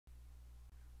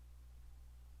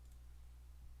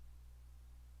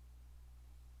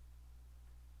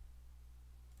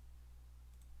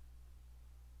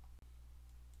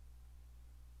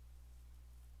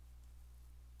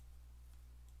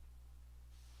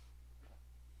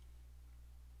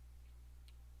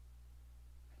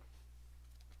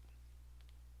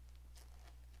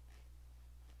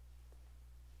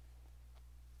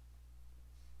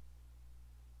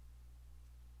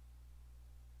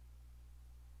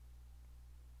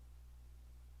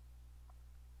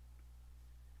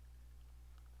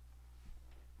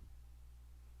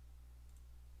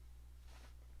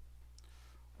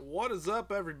What is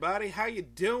up, everybody? How you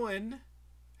doing?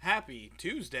 Happy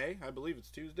Tuesday. I believe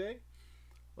it's Tuesday.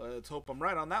 Let's hope I'm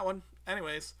right on that one.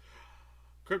 Anyways,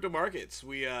 crypto markets.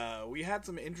 We had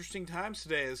some interesting times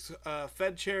today as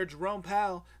Fed Chair Jerome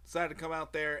Powell decided to come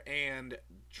out there and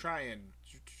try and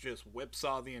just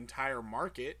whipsaw the entire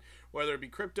market, whether it be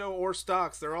crypto or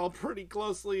stocks. They're all pretty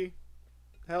closely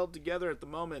held together at the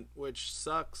moment, which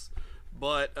sucks.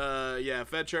 But yeah,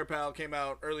 Fed Chair Powell came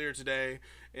out earlier today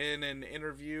in an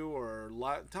interview or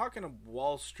talking to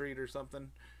Wall Street or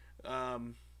something.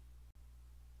 Wall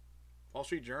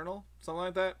Street Journal, something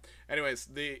like that. Anyways,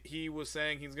 he was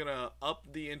saying he's gonna up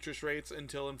the interest rates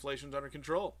until inflation's under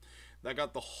control. That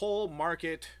got the whole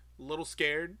market a little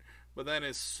scared. But then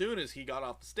as soon as he got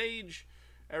off the stage,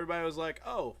 everybody was like,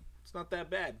 "Oh, it's not that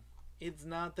bad. It's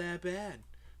not that bad."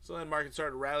 So then market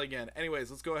started to rally again. Anyways,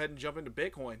 let's go ahead and jump into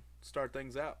Bitcoin. Start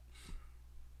things out.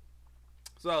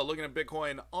 So looking at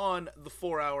Bitcoin on the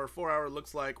 4 hour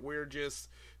looks like we're just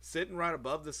sitting right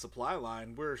above the supply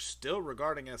line. We're still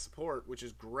regarding as support, which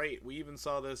is great. We even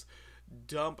saw this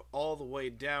dump all the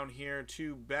way down here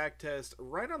to backtest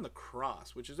right on the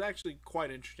cross, which is actually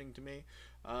quite interesting to me.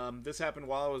 This happened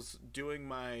while I was doing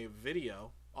my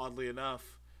video, oddly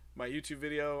enough, my YouTube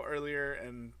video earlier,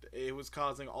 and it was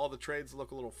causing all the trades to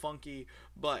look a little funky,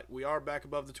 but we are back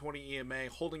above the 20 EMA,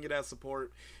 holding it as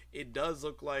support. It does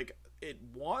look like it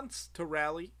wants to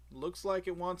rally. Looks like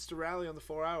it wants to rally on the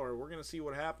 4 hour. We're going to see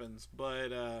what happens,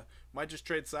 but might just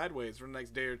trade sideways for the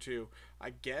next day or two. I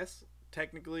guess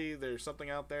technically there's something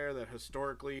out there that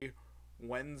historically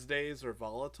Wednesdays are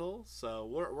volatile, so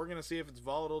we're going to see if it's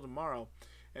volatile tomorrow.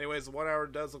 Anyways, the 1 hour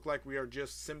does look like we are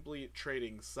just simply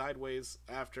trading sideways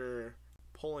after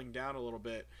pulling down a little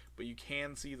bit, but you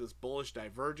can see this bullish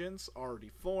divergence already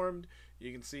formed.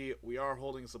 You can see we are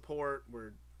holding support.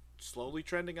 We're slowly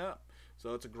trending up,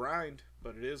 so it's a grind,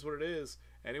 but it is what it is.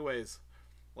 Anyways,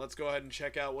 let's go ahead and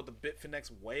check out what the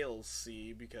Bitfinex whales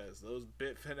see, because those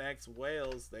Bitfinex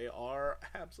whales, they are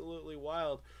absolutely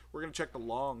wild. We're going to check the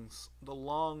longs. The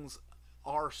longs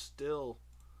are still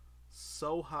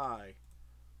so high.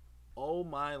 Oh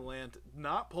my land,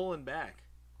 not pulling back.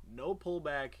 No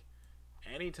pullback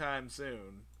anytime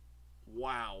soon.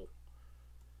 Wow.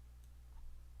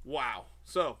 Wow.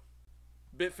 So,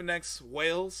 Bitfinex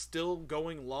whales still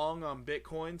going long on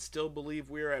Bitcoin. Still believe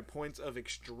we are at points of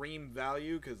extreme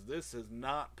value because this has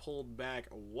not pulled back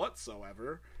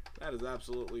whatsoever. That is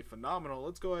absolutely phenomenal.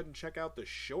 Let's go ahead and check out the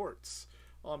shorts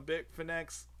on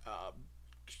Bitfinex.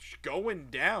 Going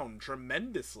down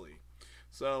tremendously.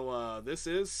 So this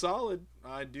is solid.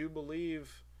 I do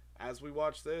believe as we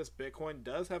watch this, Bitcoin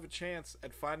does have a chance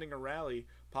at finding a rally,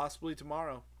 possibly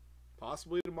tomorrow.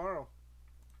 Possibly tomorrow.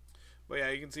 But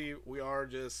yeah, you can see we are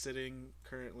just sitting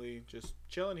currently, just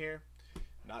chilling here,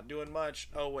 not doing much.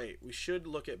 Oh wait, we should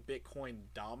look at Bitcoin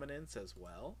dominance as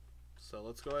well. So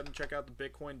let's go ahead and check out the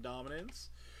Bitcoin dominance.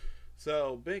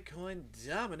 So Bitcoin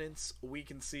dominance, we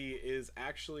can see, is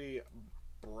actually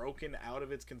broken out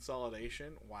of its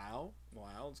consolidation. Wow.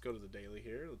 Let's go to the daily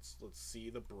here. Let's see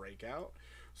the breakout.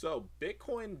 So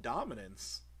Bitcoin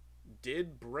dominance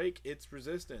did break its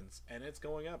resistance, and it's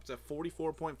going up. It's at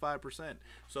 44.5%.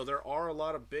 So there are a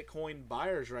lot of Bitcoin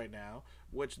buyers right now,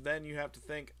 which then you have to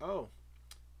think, oh,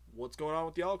 what's going on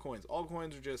with the altcoins?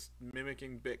 Altcoins are just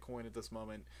mimicking Bitcoin at this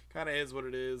moment. Kind of is what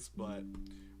it is, but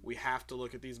we have to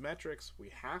look at these metrics. We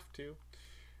have to.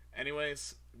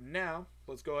 Anyways, now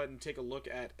let's go ahead and take a look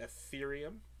at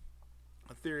Ethereum.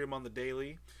 Ethereum on the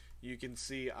daily. You can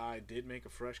see I did make a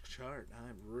fresh chart.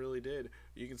 I really did.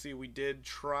 You can see we did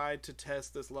try to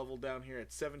test this level down here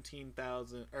at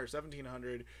 17,000 or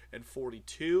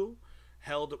 1742.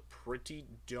 Held pretty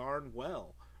darn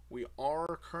well. We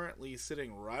are currently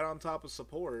sitting right on top of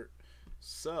support.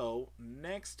 So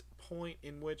next point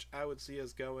in which I would see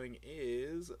us going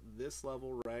is this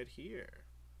level right here.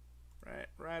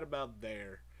 Right about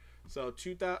there. So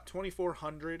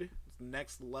 2,400 is the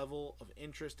next level of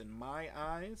interest in my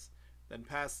eyes. Then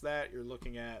past that, you're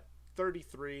looking at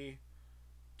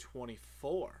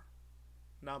 33.24.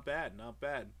 Not bad, not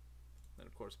bad. Then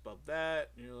of course above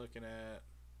that, you're looking at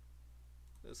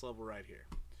this level right here,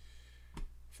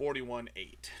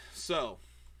 41.8. So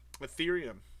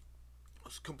Ethereum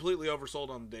was completely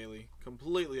oversold on the daily,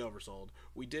 completely oversold.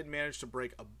 We did manage to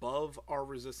break above our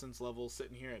resistance level,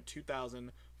 sitting here at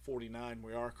 2,049.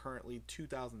 We are currently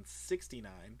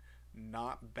 2,069.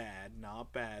 Not bad,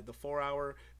 not bad. The 4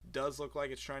 hour does look like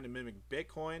it's trying to mimic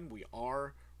Bitcoin. We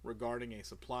are regarding a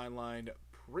supply line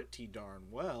pretty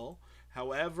darn well.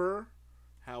 However,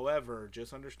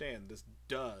 just understand this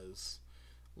does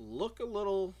look a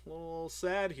little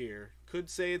sad here. Could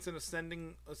say it's an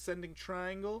ascending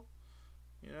triangle.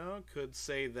 You know, could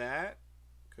say that.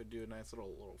 Could do a nice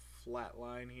little flat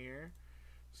line here.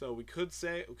 So we could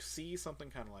see something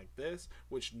kind of like this,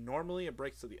 which normally it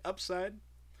breaks to the upside.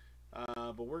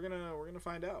 But we're gonna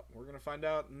find out. We're gonna find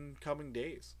out in coming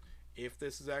days if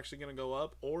this is actually gonna go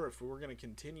up or if we're gonna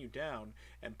continue down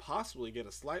and possibly get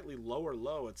a slightly lower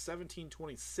low at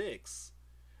 1726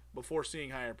 before seeing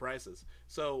higher prices.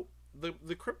 So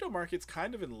the crypto market's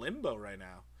kind of in limbo right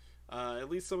now. At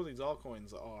least some of these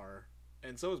altcoins are,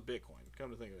 and so is Bitcoin.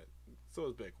 Come to think of it, so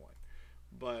is Bitcoin.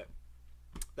 But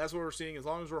that's what we're seeing. As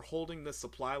long as we're holding this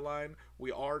supply line,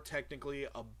 we are technically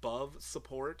above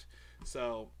support.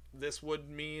 So this would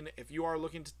mean if you are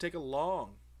looking to take a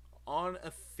long on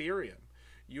Ethereum,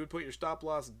 you would put your stop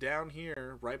loss down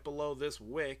here right below this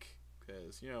wick,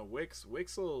 because you know wicks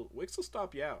will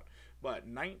stop you out. But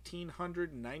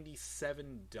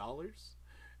 $1,997,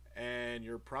 and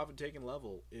your profit taking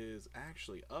level is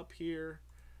actually up here,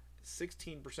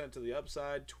 16% to the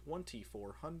upside,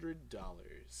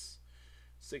 $2,400.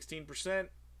 16%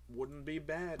 wouldn't be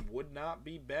bad, would not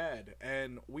be bad,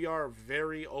 and we are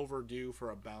very overdue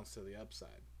for a bounce to the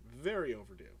upside. Very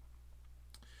overdue.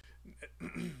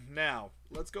 Now,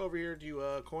 let's go over here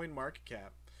to coin market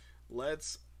cap.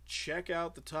 Let's check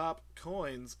out the top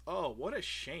coins. Oh, what a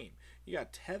shame. You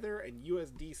got Tether and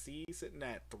USDC sitting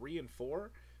at 3 and 4.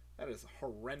 That is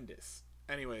horrendous.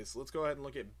 Anyways, let's go ahead and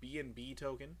look at BNB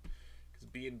token, because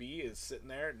BNB is sitting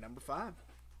there at number 5.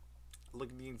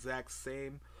 Looking the exact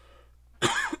same,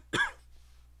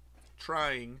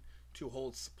 trying to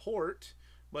hold support,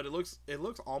 but it looks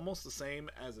almost the same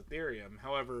as Ethereum.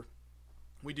 However,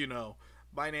 we do know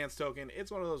Binance token, it's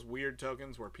one of those weird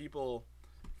tokens where people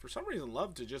for some reason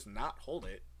love to just not hold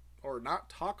it or not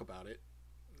talk about it.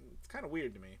 It's kind of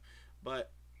weird to me.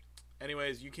 But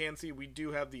anyways, you can see we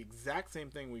do have the exact same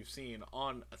thing we've seen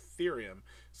on Ethereum.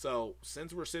 So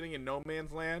since we're sitting in no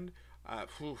man's land,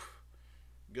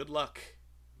 good luck.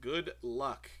 Good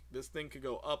luck. This thing could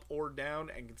go up or down,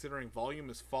 and considering volume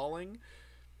is falling,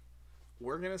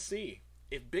 we're going to see.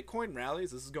 If Bitcoin rallies,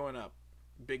 this is going up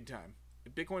big time.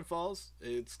 If Bitcoin falls,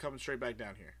 it's coming straight back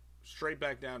down here. Straight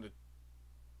back down to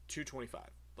 225.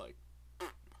 Like,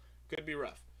 could be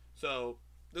rough. So,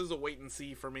 this is a wait and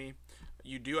see for me.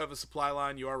 You do have a supply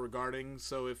line you are regarding,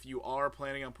 so if you are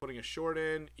planning on putting a short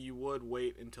in, you would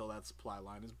wait until that supply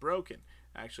line is broken.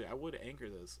 Actually, I would anchor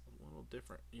this a little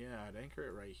different. Yeah, I'd anchor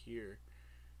it right here.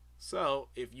 So,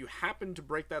 if you happen to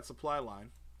break that supply line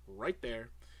right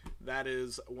there, that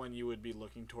is when you would be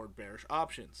looking toward bearish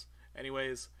options.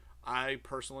 Anyways, I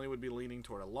personally would be leaning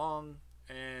toward a long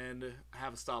and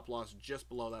have a stop loss just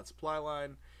below that supply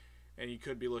line, and you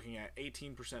could be looking at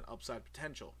 18% upside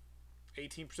potential.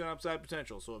 18% upside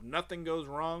potential. So if nothing goes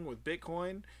wrong with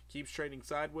Bitcoin, keeps trading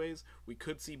sideways, we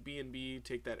could see BNB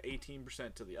take that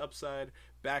 18% to the upside,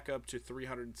 back up to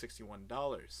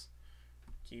 $361.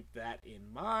 Keep that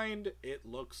in mind. It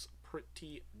looks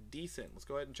pretty decent. Let's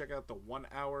go ahead and check out the 1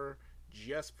 hour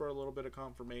just for a little bit of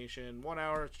confirmation. 1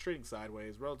 hour, it's trading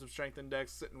sideways. Relative strength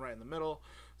index sitting right in the middle.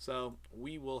 So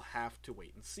we will have to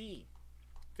wait and see.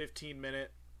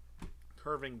 15-minute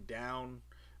curving down.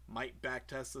 Might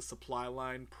backtest the supply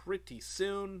line pretty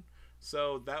soon.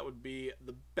 So that would be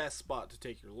the best spot to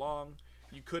take your long.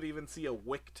 You could even see a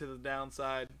wick to the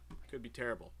downside. Could be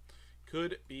terrible.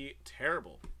 Could be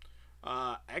terrible.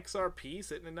 XRP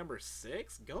sitting at number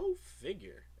 6. Go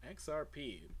figure.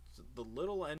 XRP. The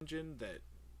little engine that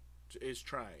is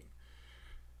trying.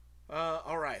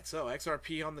 Alright, so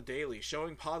XRP on the daily.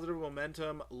 Showing positive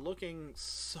momentum. Looking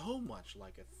so much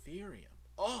like Ethereum.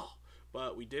 Oh!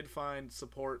 But we did find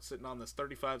support sitting on this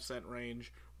 35-cent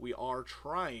range. We are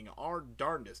trying our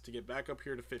darndest to get back up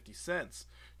here to 50 cents.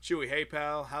 Chewy, hey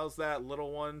pal, how's that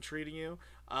little one treating you?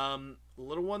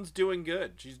 Little one's doing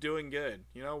good. She's doing good.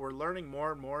 You know, we're learning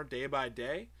more and more day by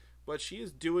day, but she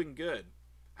is doing good.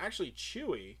 Actually,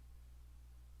 Chewy,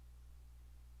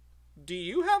 do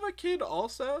you have a kid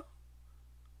also?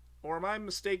 Or am I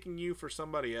mistaking you for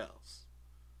somebody else?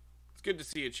 It's good to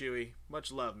see you, Chewy.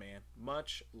 Much love, man.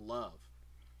 Much love.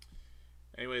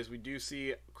 Anyways, we do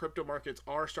see crypto markets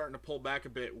are starting to pull back a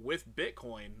bit with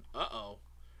Bitcoin. Uh-oh.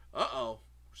 Uh-oh.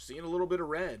 We're seeing a little bit of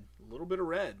red. A little bit of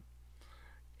red.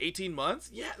 18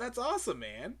 months? Yeah, that's awesome,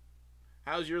 man.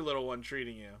 How's your little one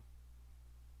treating you?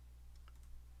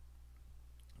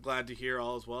 Glad to hear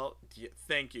all is well. Yeah,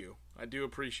 thank you. I do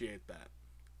appreciate that.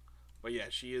 But yeah,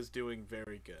 she is doing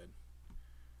very good.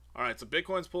 Alright, so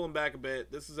Bitcoin's pulling back a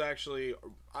bit. This is actually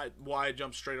why I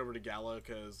jumped straight over to Gala,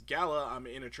 because Gala I'm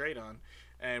in a trade on,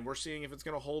 and we're seeing if it's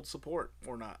going to hold support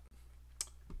or not.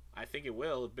 I think it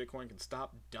will if Bitcoin can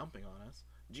stop dumping on us.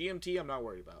 GMT I'm not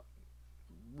worried about.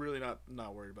 Really not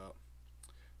worried about.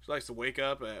 She likes to wake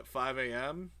up at 5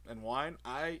 a.m. and whine.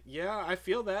 I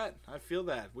feel that. I feel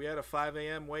that. We had a 5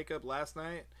 a.m. wake up last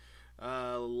night.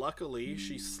 Luckily,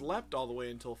 she slept all the way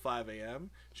until 5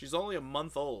 a.m. She's only a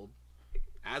month old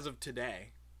as of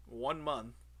today. 1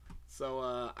 month. So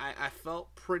I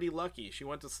felt pretty lucky. She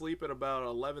went to sleep at about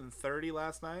 11:30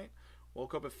 last night.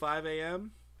 Woke up at 5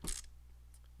 a.m.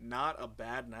 Not a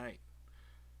bad night.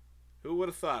 Who would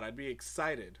have thought I'd be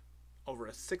excited over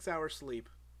a 6-hour sleep?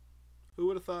 Who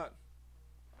would have thought?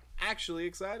 Actually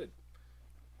excited.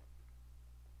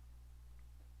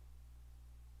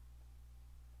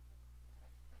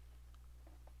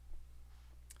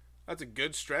 That's a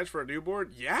good stretch for a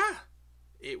newborn. Yeah,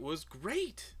 it was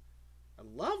great. I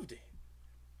loved it.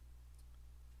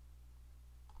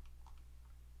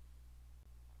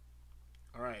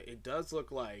 All right, it does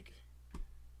look like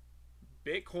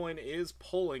Bitcoin is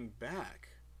pulling back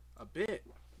a bit.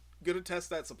 Gonna test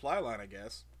that supply line, I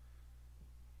guess.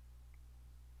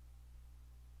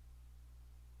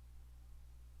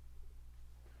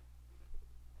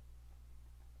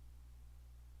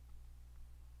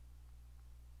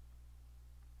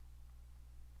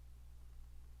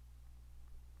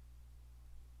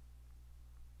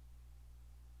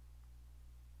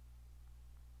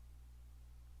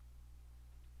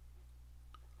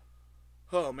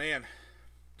 Oh man.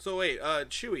 So wait,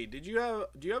 Chewy, do you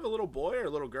have a little boy or a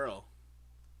little girl?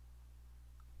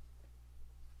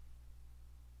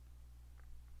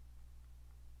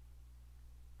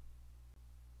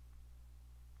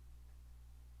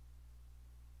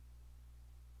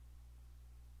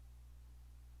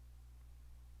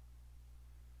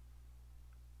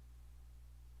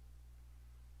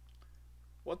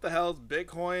 What the hell is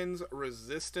Bitcoin's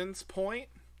resistance point?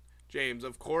 James,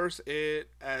 of course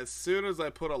it as soon as I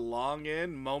put a long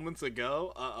in moments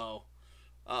ago. Uh-oh.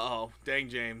 Uh-oh. Dang,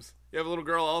 James. You have a little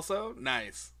girl also?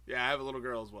 Nice. Yeah, I have a little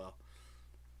girl as well.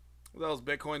 That was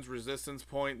Bitcoin's resistance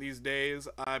point these days.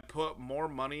 I put more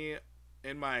money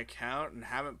in my account and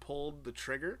haven't pulled the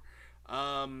trigger.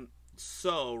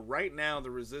 So right now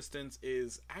the resistance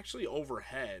is actually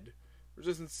overhead.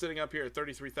 Resistance sitting up here at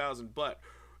 33,000, but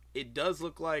it does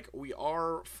look like we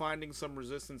are finding some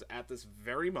resistance at this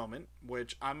very moment,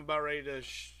 which I'm about ready to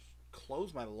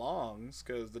close my longs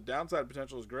because the downside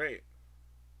potential is great.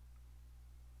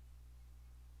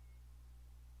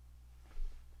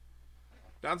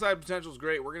 Downside potential is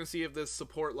great. We're going to see if this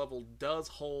support level does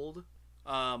hold.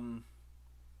 Um,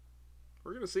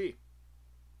 we're going to see.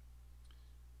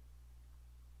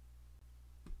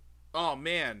 Oh,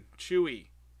 man. Chewy.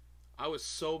 I was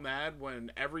so mad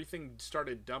when everything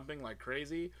started dumping like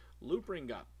crazy. Loopring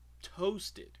got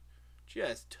toasted.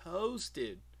 Just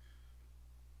toasted.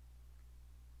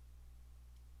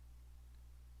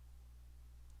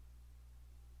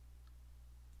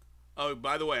 Oh,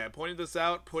 by the way, I pointed this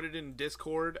out, put it in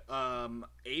Discord.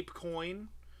 ApeCoin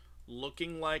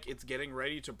looking like it's getting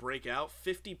ready to break out.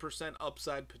 50%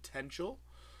 upside potential.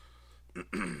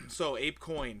 So,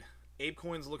 ApeCoin.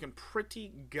 ApeCoin's looking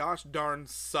pretty gosh darn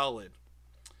solid.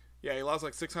 Yeah, he lost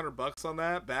like 600 bucks on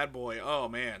that. Bad boy. Oh,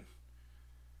 man.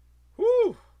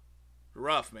 Whoo!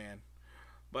 Rough, man.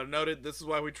 But noted, this is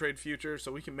why we trade futures,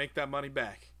 so we can make that money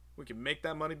back. We can make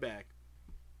that money back.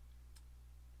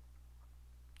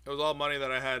 It was all money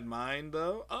that I had in mind,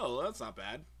 though. Oh, that's not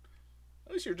bad.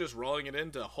 At least you're just rolling it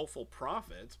into hopeful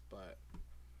profits, but...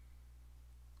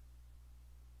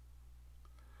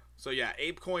 So yeah,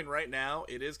 ApeCoin right now,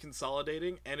 it is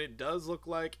consolidating, and it does look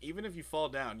like, even if you fall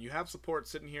down, you have support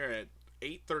sitting here at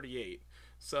 838.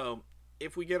 So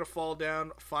if we get a fall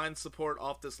down, find support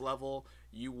off this level,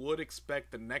 you would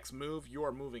expect the next move, you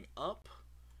are moving up,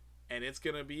 and it's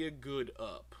going to be a good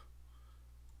up.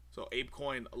 So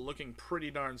ApeCoin looking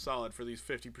pretty darn solid for these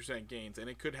 50% gains, and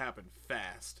it could happen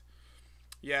fast.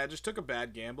 Yeah, it just took a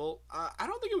bad gamble. I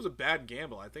don't think it was a bad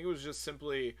gamble. I think it was just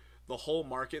simply the whole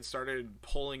market started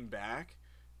pulling back,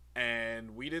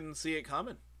 and we didn't see it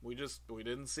coming. We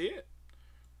didn't see it.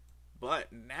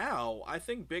 But now, I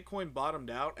think Bitcoin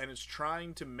bottomed out, and it's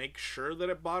trying to make sure that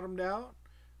it bottomed out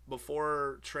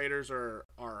before traders are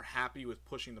happy with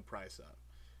pushing the price up.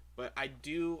 But I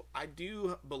do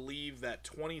believe that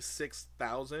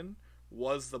 26,000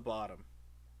 was the bottom.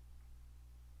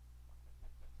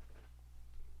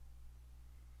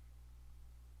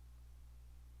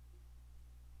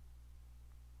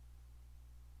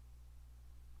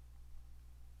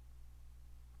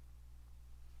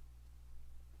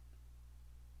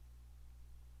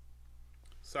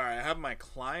 Sorry, I have my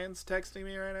clients texting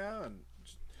me right now, and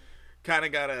kind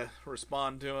of gotta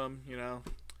respond to them, you know.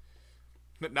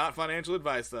 But not financial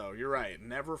advice, though. You're right.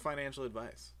 Never financial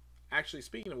advice. Actually,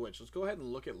 speaking of which, let's go ahead and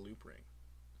look at Loopring.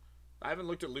 I haven't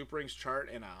looked at Loopring's chart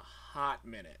in a hot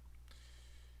minute.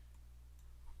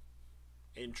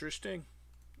 Interesting.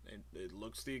 It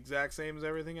looks the exact same as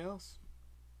everything else.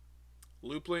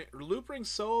 Loopring's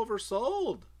so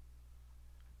oversold.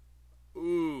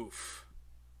 Oof.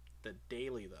 The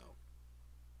daily, though.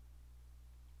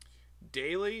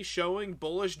 Daily showing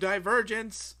bullish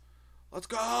divergence. Let's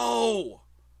go!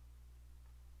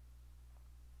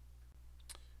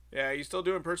 Yeah, you still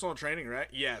doing personal training, right?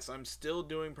 Yes, I'm still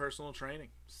doing personal training.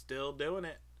 Still doing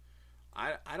it.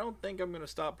 I don't think I'm going to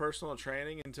stop personal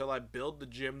training until I build the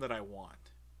gym that I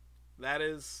want. That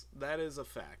is a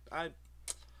fact. I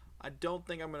don't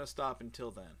think I'm going to stop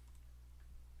until then.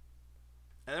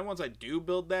 And then once I do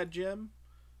build that gym,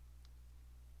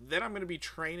 then I'm going to be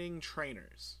training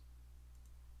trainers.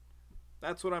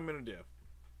 That's what I'm going to do.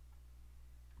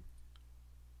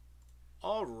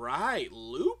 All right,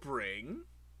 Loopring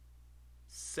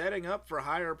setting up for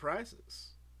higher prices.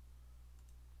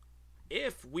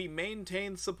 If we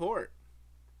maintain support.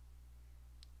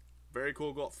 Very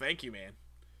cool goal. Thank you, man.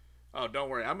 Oh, don't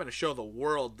worry. I'm going to show the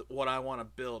world what I want to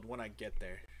build when I get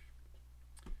there.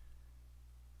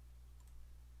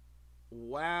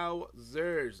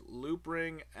 Wowzers.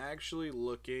 Loopring actually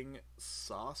looking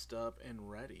sauced up and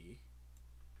ready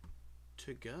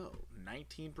to go.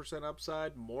 19%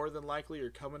 upside. More than likely you're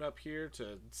coming up here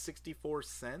to 64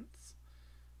 cents.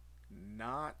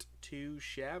 Not too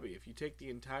shabby. If you take the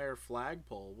entire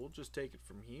flagpole, we'll just take it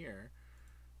from here.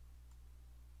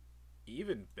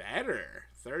 Even better.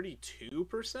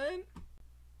 32%?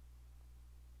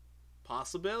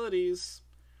 Possibilities.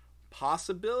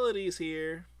 Possibilities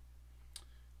here.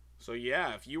 So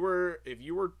yeah, if you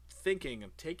were thinking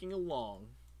of taking a long,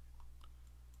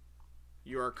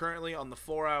 you are currently on the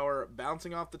 4-hour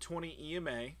bouncing off the 20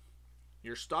 EMA.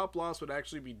 Your stop loss would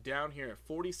actually be down here at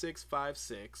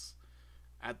 46.56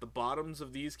 at the bottoms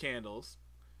of these candles.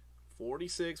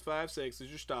 46.56 is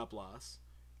your stop loss.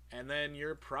 And then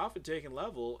your profit taking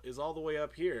level is all the way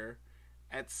up here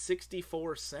at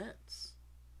 64 cents.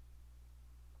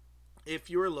 If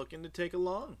you are looking to take a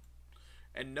long.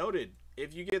 And noted,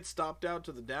 if you get stopped out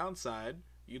to the downside,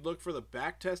 you'd look for the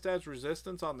back test as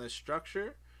resistance on this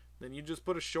structure. Then you just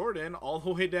put a short in all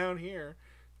the way down here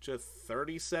to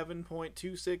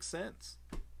 37.26 cents.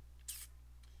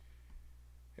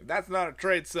 If that's not a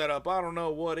trade setup, I don't know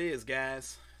what is,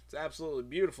 guys. It's absolutely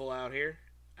beautiful out here.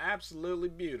 Absolutely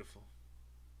beautiful.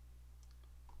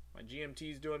 My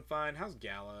GMT's doing fine. How's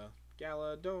Gala?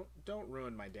 Gala, don't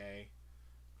ruin my day.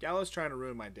 Gala's trying to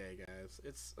ruin my day, guys.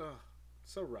 It's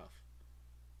so rough.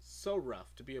 So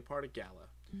rough to be a part of Gala.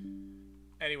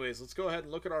 Anyways, let's go ahead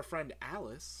and look at our friend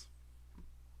Alice.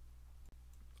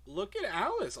 Look at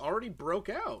Alice. Already broke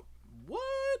out.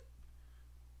 What?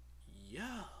 Yo.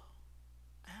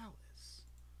 Alice.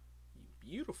 You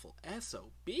beautiful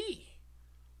SOB.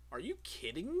 Are you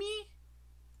kidding me?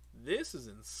 This is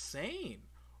insane.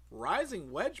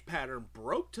 Rising wedge pattern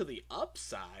broke to the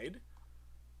upside.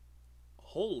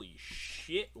 Holy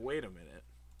shit. Wait a minute.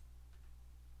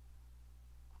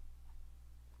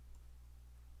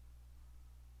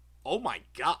 Oh my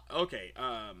god. Okay,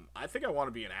 I think I want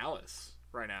to be an Alice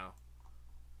right now.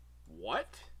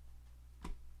 What?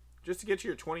 Just to get to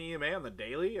your 20 EMA on the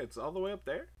daily, it's all the way up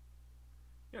there?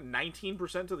 You know,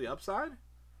 19% to the upside?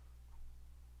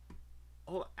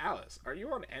 Hold on, Alice, are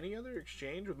you on any other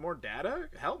exchange with more data?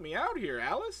 Help me out here,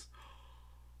 Alice.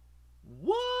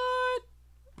 What?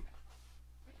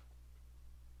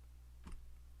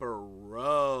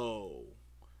 Bro.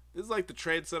 This is like the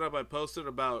trade setup I posted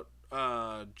about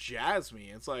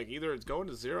Jasmine. It's like either it's going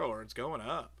to zero or it's going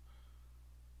up.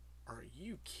 Are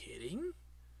you kidding?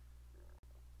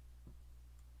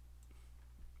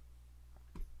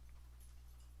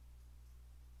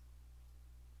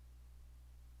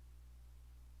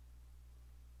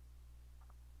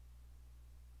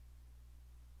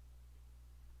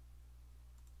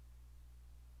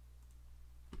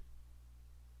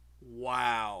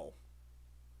 Wow.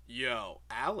 Yo,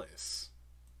 Alice.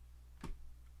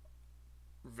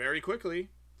 Very quickly,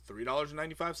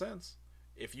 $3.95.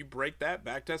 If you break that,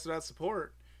 back tested at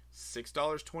support,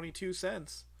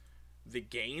 $6.22. The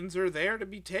gains are there to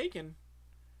be taken.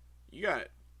 You got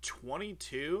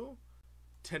 22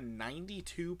 to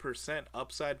 92%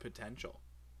 upside potential.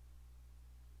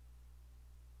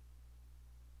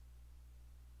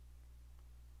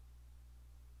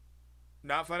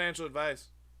 Not financial advice.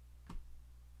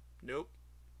 Nope.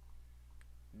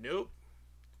 Nope.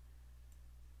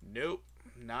 Nope.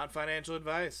 Not financial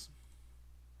advice.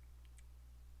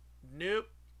 Nope.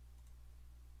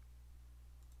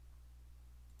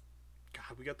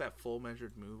 God, we got that full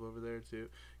measured move over there too.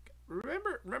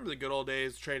 Remember the good old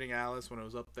days trading Alice when it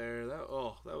was up there? That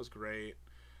was great.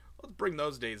 Let's bring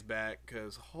those days back,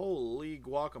 because holy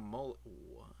guacamole.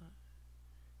 What?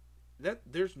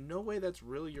 There's no way that's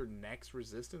really your next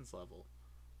resistance level.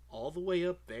 All the way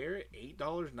up there at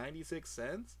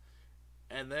 $8.96?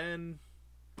 And then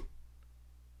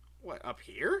what, up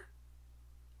here?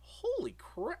 Holy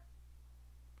crap.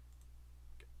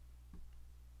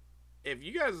 If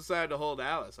you guys decide to hold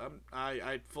Alice,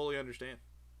 I fully understand.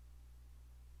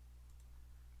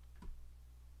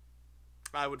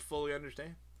 I would fully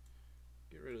understand.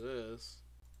 Get rid of this.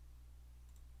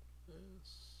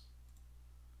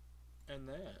 And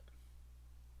that.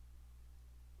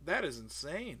 That is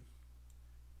insane.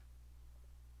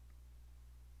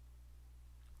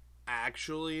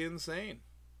 Actually insane.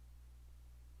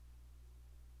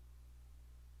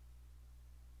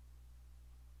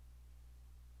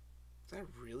 Is that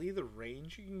really the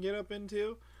range you can get up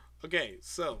into? Okay,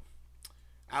 so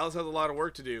Alice has a lot of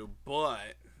work to do,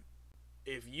 but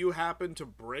if you happen to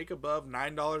break above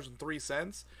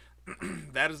 $9.03,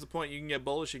 that is the point you can get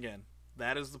bullish again.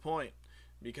 That is the point.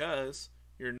 Because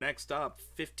you're next up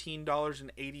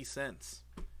 $15.80.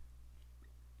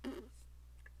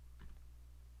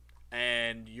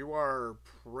 And you are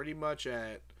pretty much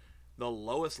at the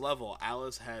lowest level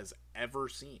Alice has ever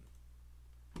seen.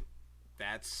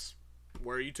 That's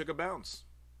where you took a bounce.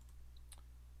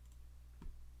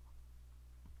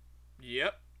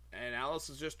 Yep. And Alice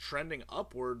is just trending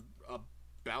upward,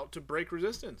 about to break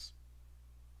resistance.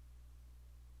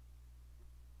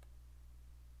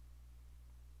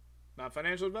 Not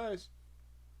financial advice.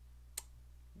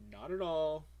 Not at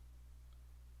all.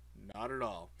 Not at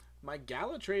all. My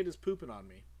Gala trade is pooping on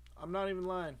me. I'm not even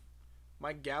lying.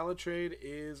 My Gala trade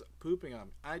is pooping on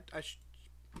me. I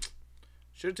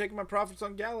should have taken my profits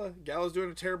on Gala. Gala's doing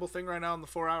a terrible thing right now on the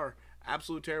 4 hour.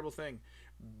 Absolute terrible thing.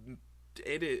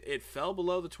 It fell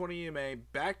below the 20 EMA,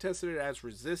 back tested it as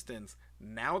resistance.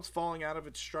 Now it's falling out of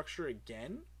its structure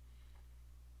again.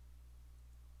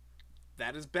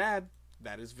 That is bad.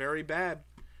 That is very bad.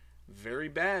 Very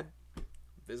bad.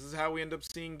 This is how we end up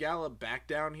seeing Gala back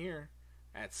down here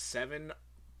at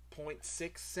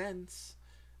 7.6 cents.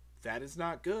 That is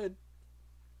not good.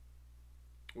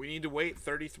 We need to wait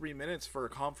 33 minutes for a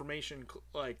confirmation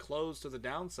close to the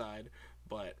downside.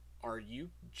 But are you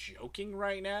joking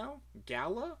right now?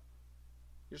 Gala?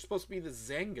 You're supposed to be the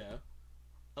Zanga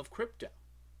of crypto.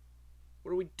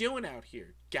 What are we doing out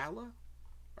here? Gala?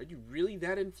 Are you really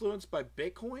that influenced by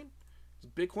Bitcoin?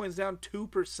 Bitcoin's down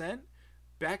 2%?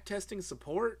 Backtesting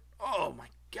support? Oh my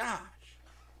gosh.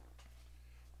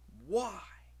 Why?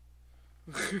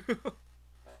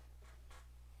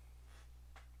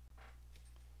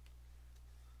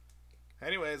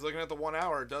 Anyways, looking at the 1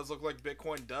 hour, it does look like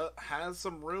Bitcoin has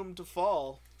some room to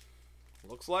fall.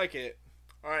 Looks like it.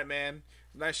 Alright, man.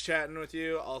 Nice chatting with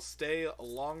you. I'll stay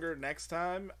longer next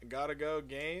time. Gotta go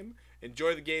game.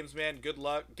 Enjoy the games, man. Good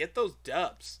luck. Get those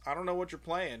dubs. I don't know what you're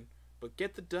playing, but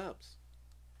get the dubs.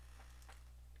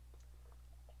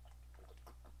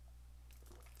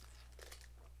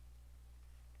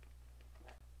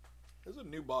 There's a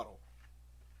new bottle.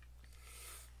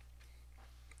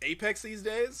 Apex these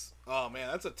days? Oh man,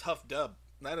 that's a tough dub.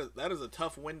 That is a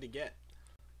tough win to get.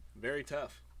 Very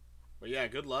tough. But yeah,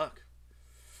 good luck.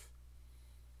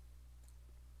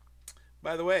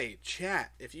 By the way,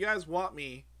 chat, if you guys want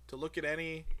me to look at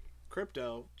any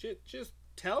crypto, just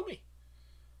tell me.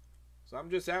 So I'm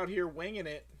just out here winging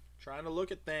it, trying to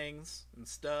look at things and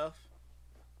stuff.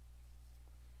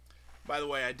 By the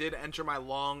way, I did enter my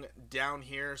long down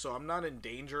here, so I'm not in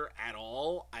danger at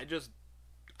all.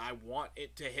 I want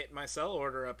it to hit my sell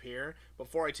order up here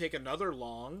before I take another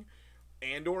long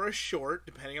and or a short,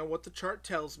 depending on what the chart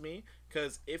tells me.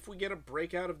 Because if we get a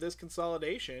breakout of this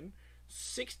consolidation,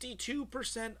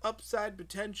 62% upside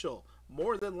potential.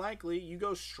 More than likely, you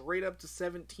go straight up to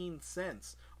 17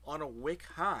 cents on a wick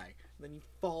high. Then you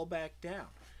fall back down.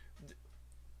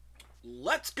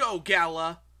 Let's go,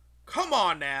 Gala. Come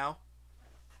on now.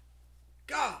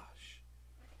 Gosh.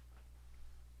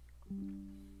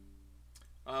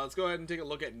 Let's go ahead and take a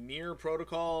look at Near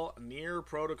Protocol. Near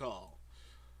Protocol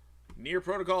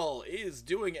is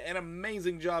doing an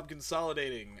amazing job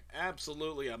consolidating.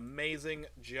 Absolutely amazing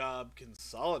job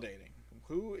consolidating.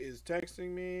 Who is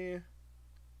texting me?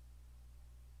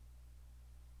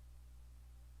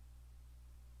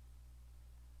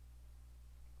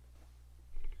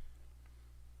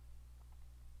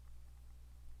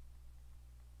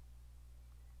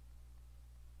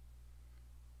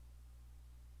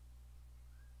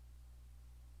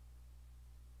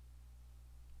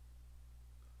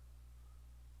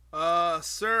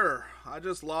 Sir, I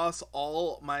just lost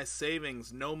all my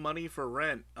savings. No money for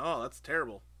rent. Oh, that's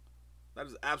terrible. That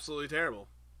is absolutely terrible.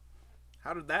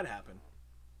 How did that happen?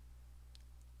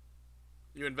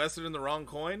 You invested in the wrong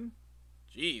coin?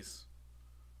 Jeez.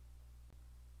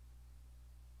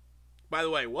 By the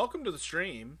way, welcome to the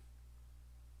stream.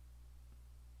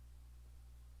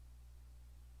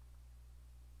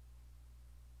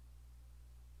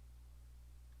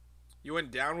 You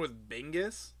went down with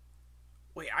Bingus?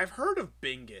 Wait, I've heard of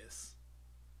Bingus.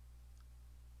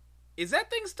 Is that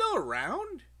thing still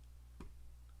around?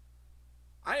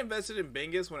 I invested in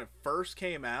Bingus when it first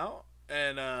came out,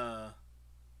 and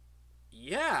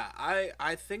yeah,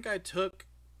 I think I took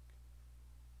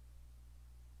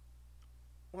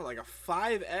like a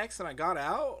 5x and I got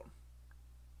out?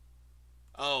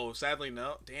 Oh, sadly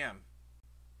no. Damn.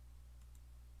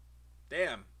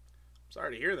 I'm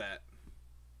sorry to hear that.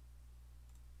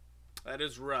 That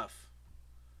is rough.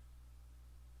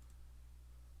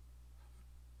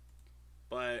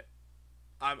 But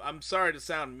I'm sorry to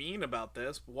sound mean about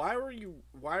this, but why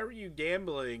were you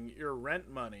gambling your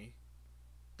rent money?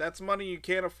 That's money you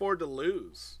can't afford to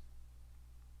lose.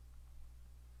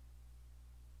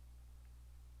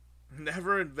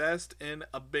 Never invest in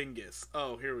a Bingus.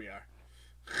 Oh, here we are.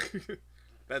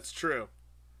 That's true.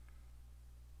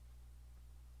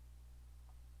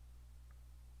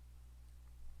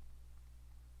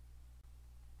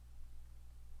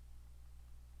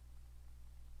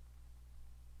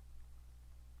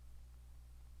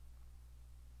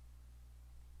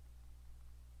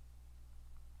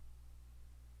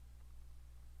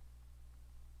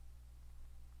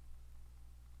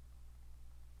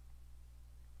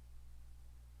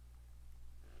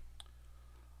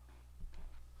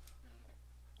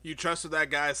 You trusted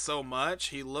that guy so much.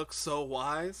 He looks so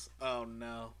wise. Oh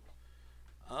no.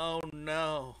 Oh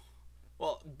no.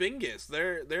 Well, Bingus,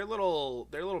 their little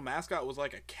mascot was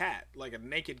like a cat, like a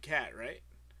naked cat, right?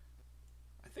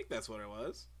 I think that's what it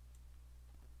was.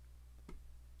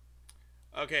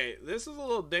 Okay, this is a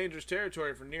little dangerous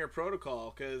territory for Near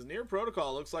Protocol, because Near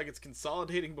Protocol looks like it's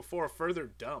consolidating before a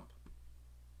further dump.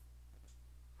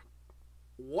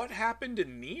 What happened to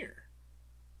Near?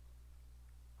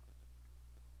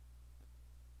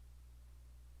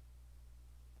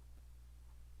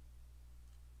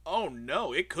 Oh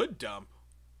no, it could dump.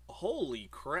 Holy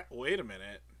crap, wait a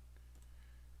minute.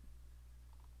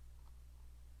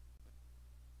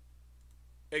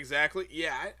 Exactly.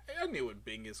 Yeah, I knew what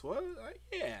Bingus was.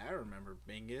 Yeah, I remember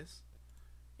Bingus.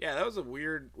 Yeah, that was a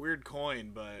weird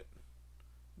coin, but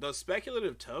those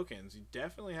speculative tokens, you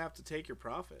definitely have to take your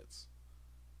profits.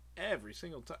 Every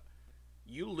single time.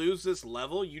 You lose this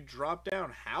level, you drop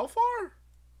down how far?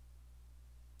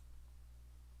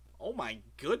 Oh my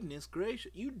goodness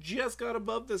gracious. You just got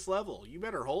above this level. You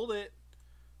better hold it.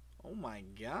 Oh my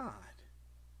god.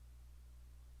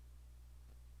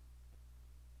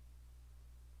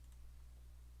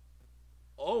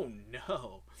 Oh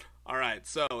no. Alright,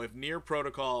 so if Near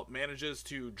Protocol manages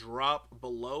to drop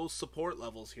below support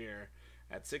levels here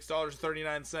at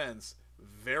 $6.39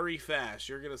 very fast,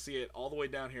 you're going to see it all the way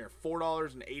down here,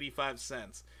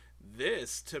 $4.85.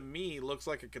 This, to me, looks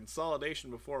like a consolidation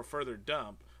before a further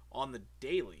dump on the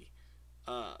daily.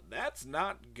 That's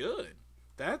not good.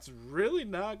 That's really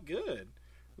not good.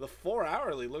 The 4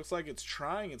 hourly looks like it's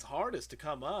trying its hardest to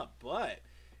come up, but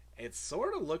it's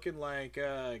sort of looking like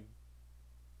the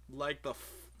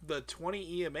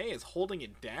 20 EMA is holding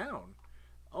it down.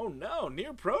 Oh no,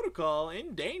 Near Protocol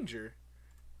in danger.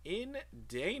 In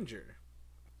danger.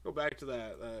 Go back to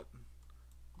that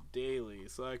daily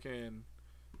so I can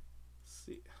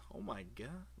see. Oh my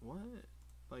god, what?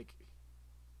 Like,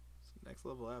 next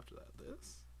level after that?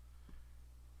 This?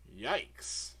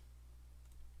 Yikes.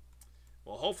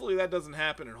 Well, hopefully that doesn't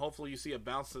happen, and hopefully you see a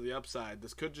bounce to the upside.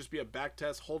 This could just be a back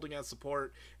test holding as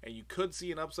support, and you could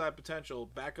see an upside potential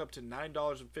back up to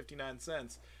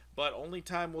 $9.59, but only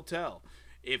time will tell.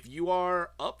 If you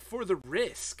are up for the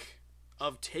risk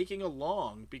of taking a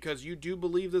long because you do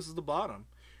believe this is the bottom,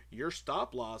 your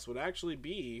stop loss would actually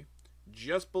be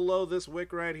just below this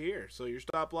wick right here. So your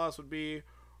stop loss would be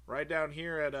right down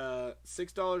here at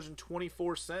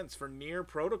 $6.24 for Near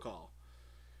Protocol.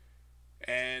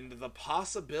 And the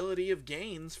possibility of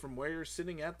gains from where you're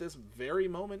sitting at this very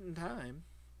moment in time,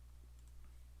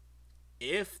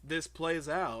 if this plays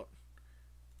out,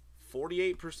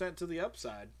 48% to the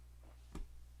upside.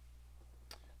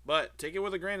 But take it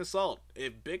with a grain of salt.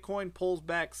 If Bitcoin pulls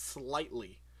back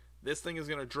slightly, this thing is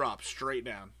going to drop straight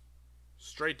down.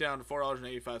 Straight down to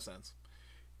 $4.85.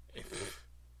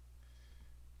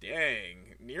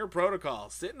 Dang. Near Protocol,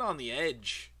 sitting on the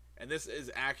edge. And this is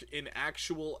in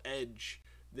actual edge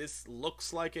This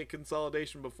looks like a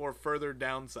consolidation before further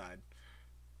downside.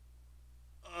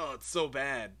 Oh, it's so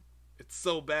bad. It's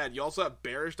so bad. You also have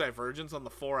bearish divergence on the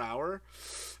 4-hour.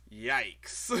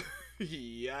 Yikes.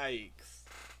 Yikes.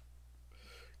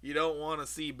 You don't want to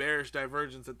see bearish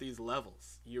divergence at these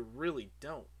levels. You really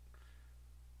don't.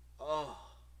 Oh.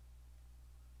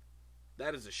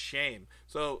 That is a shame.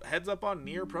 So, heads up on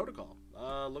Near Protocol.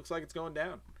 Looks like it's going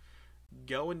down.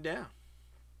 Going down.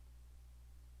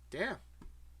 Damn.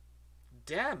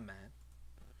 Damn, man.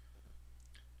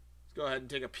 Let's go ahead and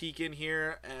take a peek in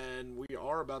here, and we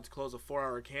are about to close a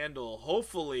 4-hour candle.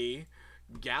 Hopefully,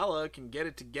 Gala can get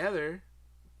it together,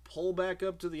 pull back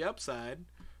up to the upside,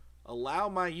 allow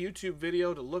my YouTube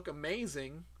video to look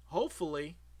amazing.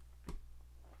 Hopefully.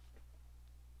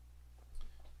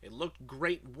 It looked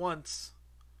great once,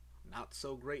 not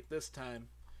so great this time.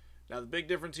 Now, the big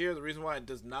difference here, the reason why it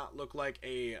does not look like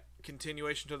a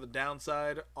continuation to the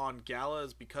downside on Gala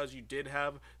is because you did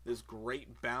have this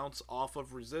great bounce off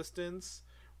of resistance.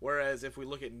 Whereas if we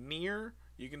look at Near,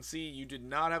 you can see you did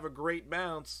not have a great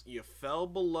bounce. You fell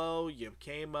below, you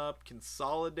came up,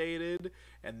 consolidated,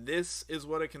 and this is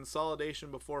what a consolidation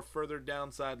before further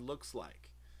downside looks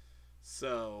like.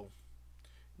 So,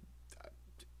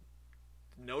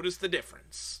 notice the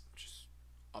difference. Just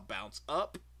a bounce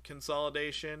up,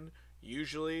 consolidation.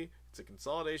 Usually it's a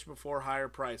consolidation before higher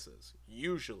prices.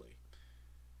 Usually.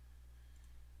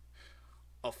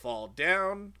 A fall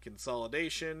down,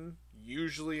 consolidation,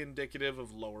 usually indicative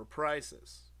of lower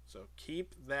prices. So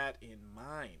keep that in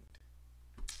mind.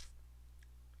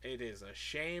 It is a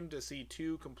shame to see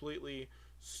two completely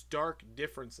stark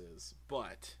differences,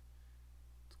 but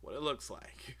it's what it looks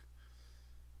like.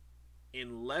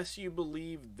 Unless you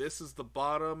believe this is the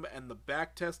bottom and the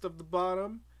back test of the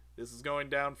bottom, this is going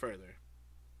down further.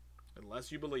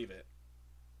 Unless you believe it.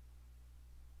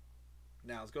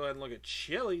 Now let's go ahead and look at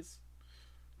Chili's.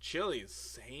 Chili's,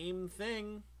 same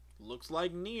thing. Looks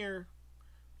like Near.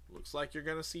 Looks like you're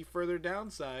going to see further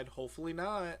downside. Hopefully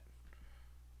not.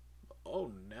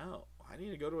 Oh no. I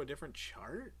need to go to a different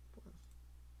chart?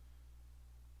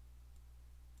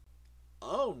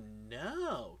 Oh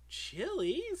no.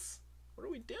 Chili's? What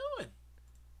are we doing?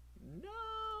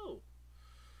 No.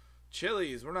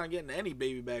 Chili's, we're not getting any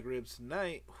baby back ribs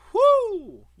tonight.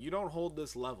 Whoo! You don't hold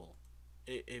this level.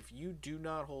 If you do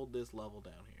not hold this level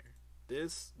down here,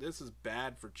 this is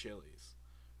bad for Chili's.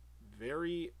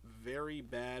 Very, very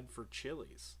bad for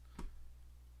Chili's.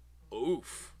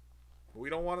 Oof. We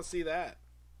don't want to see that.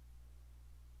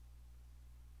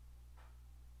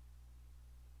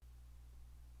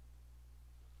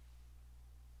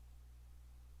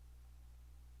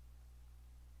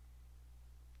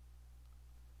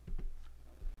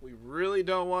 We really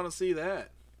don't want to see that.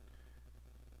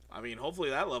 I mean, hopefully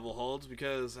that level holds,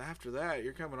 because after that,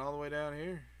 you're coming all the way down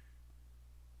here.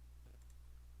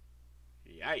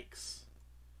 Yikes.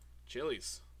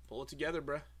 Chili's, pull it together,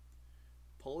 bruh.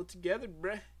 Pull it together,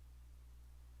 bruh.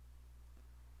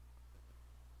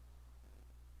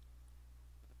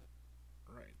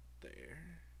 Right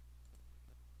there.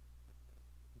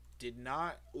 Did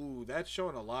not... Ooh, that's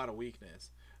showing a lot of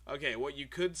weakness. Okay, what you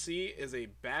could see is a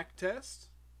back test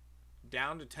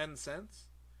down to 10 cents,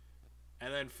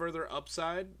 and then further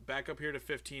upside back up here to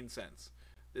 15 cents.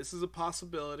 This is a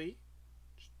possibility.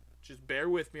 Just bear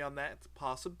with me on that. It's a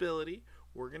possibility.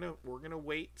 We're gonna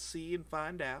wait, see, and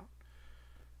find out.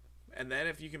 And then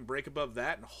if you can break above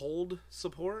that and hold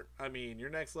support, I mean, your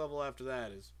next level after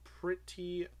that is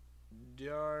pretty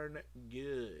darn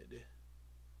good.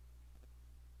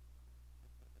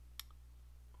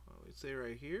 What do we say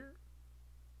right here?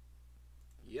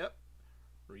 Yep.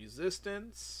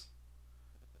 Resistance,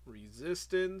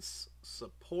 resistance,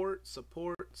 support,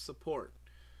 support, support.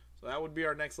 So that would be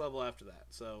our next level after that.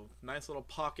 So nice little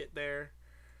pocket there.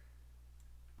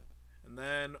 And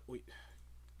then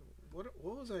what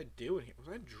was I doing here? Was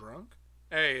I drunk?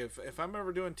 Hey, if I'm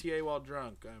ever doing TA while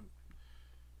drunk,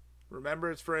 remember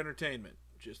it's for entertainment.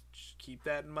 Just keep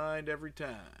that in mind every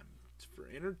time. It's for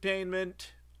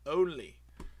entertainment only.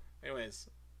 Anyways,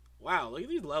 wow, look at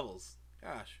these levels.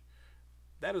 Gosh.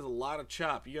 That is a lot of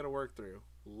chop you got to work through.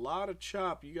 A lot of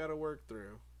chop you got to work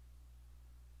through.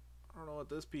 I don't know what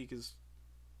this peak is.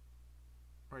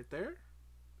 Right there?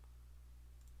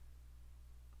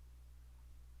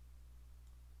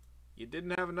 You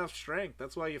didn't have enough strength.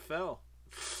 That's why you fell.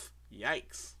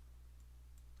 Yikes.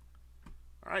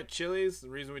 Alright, Chili's. The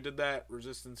reason we did that,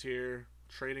 resistance here.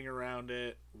 Trading around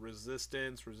it.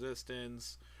 Resistance,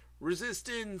 resistance,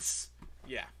 resistance.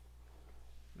 Yeah.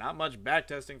 Not much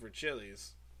backtesting for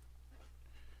Chili's.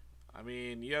 I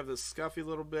mean, you have this scuffy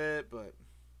little bit, but...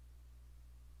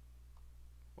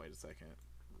 Wait a second.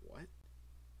 What?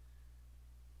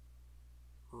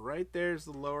 Right there's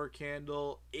the lower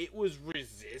candle. It was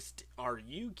resist. Are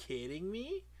you kidding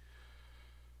me?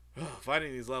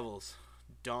 Finding these levels,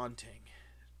 daunting.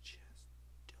 Just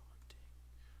daunting.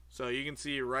 So you can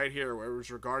see right here where it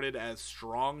was regarded as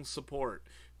strong support.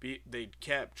 They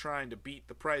kept trying to beat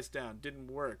the price down.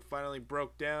 Didn't work. Finally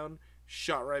broke down.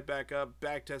 Shot right back up.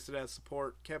 Back tested as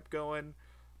support. Kept going.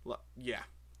 Yeah.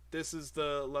 This is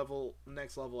the level,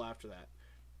 next level after that.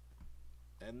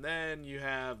 And then you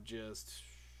have just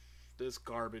this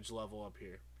garbage level up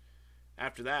here.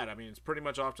 After that, I mean, it's pretty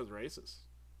much off to the races.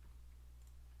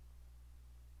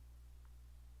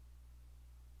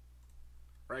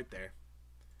 Right there.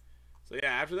 So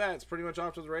yeah, after that, it's pretty much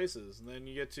off to the races. And then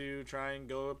you get to try and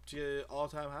go up to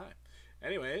all-time high.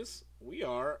 Anyways, we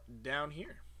are down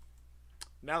here.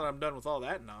 Now that I'm done with all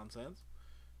that nonsense.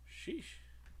 Sheesh.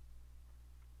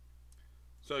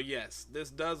 So yes,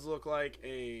 this does look like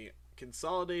a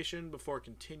consolidation before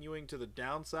continuing to the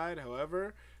downside.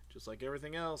 However, just like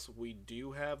everything else, we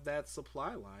do have that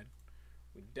supply line.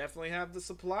 We definitely have the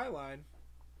supply line.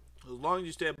 As long as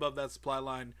you stay above that supply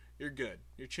line, you're good.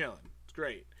 You're chilling. It's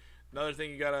great. Another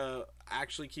thing you gotta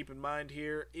actually keep in mind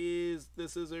here is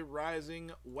this is a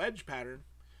rising wedge pattern.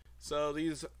 So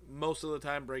these most of the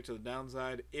time break to the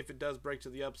downside. If it does break to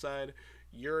the upside,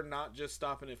 you're not just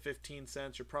stopping at 15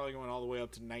 cents. You're probably going all the way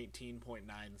up to 19.9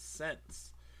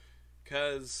 cents.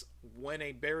 Because when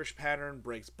a bearish pattern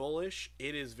breaks bullish,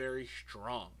 it is very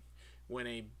strong. When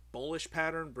a bullish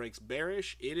pattern breaks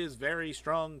bearish, it is very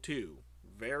strong too.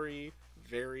 Very,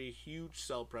 very huge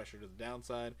sell pressure to the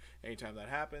downside anytime that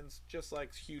happens, just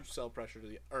like huge sell pressure to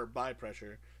the, or buy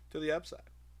pressure to the upside.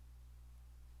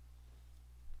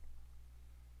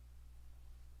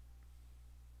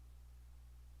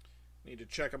 Need to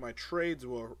check on my trades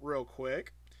real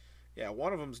quick. Yeah,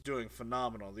 one of them's doing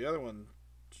phenomenal. The other one,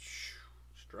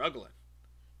 struggling.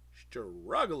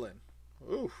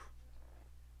 Oof.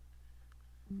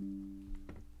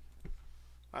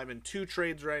 I'm in 2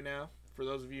 trades right now. For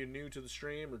those of you new to the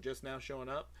stream or just now showing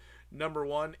up, number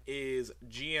 1 is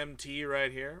GMT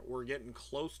right here. We're getting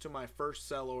close to my first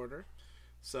sell order.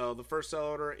 So the first sell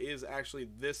order is actually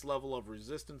this level of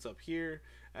resistance up here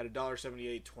at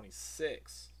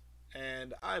 $1.7826.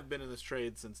 And I've been in this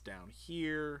trade since down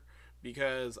here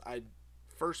because I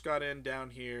first got in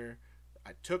down here.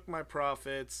 I took my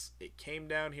profits. It came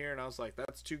down here and I was like,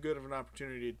 that's too good of an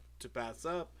opportunity to pass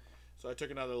up. So I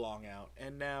took another long out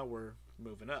and now we're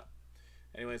moving up.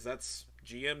 Anyways, that's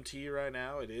GMT right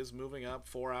now. It is moving up.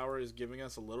 4 hour is giving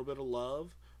us a little bit of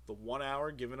love. The 1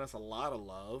 hour giving us a lot of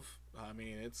love. I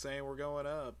mean, it's saying we're going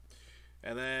up.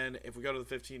 And then if we go to the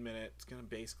 15 minute, it's going to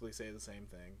basically say the same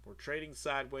thing. We're trading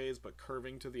sideways but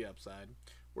curving to the upside.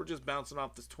 We're just bouncing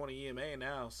off this 20 EMA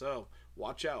now, so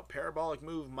watch out. Parabolic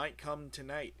move might come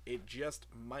tonight. It just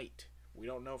might. We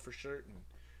don't know for certain.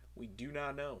 We do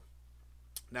not know.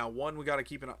 Now, one we got to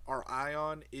keep our eye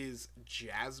on is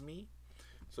Jasmy.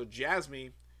 So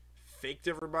Jasmy faked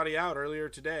everybody out earlier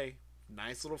today.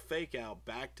 Nice little fake out.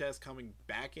 Back test coming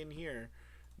back in here.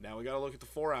 Now we got to look at the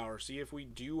 4 hour, see if we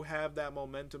do have that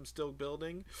momentum still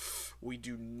building. We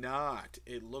do not.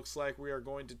 It looks like we are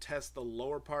going to test the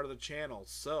lower part of the channel.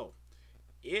 So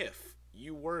if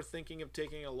you were thinking of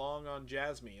taking a long on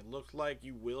Jasmy, it looked like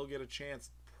you will get a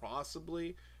chance,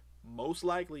 possibly, most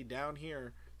likely down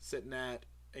here, sitting at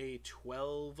a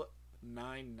 12.99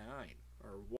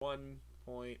 or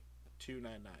 1.299.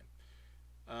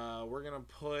 We're going to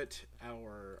put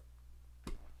our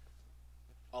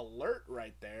alert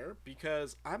right there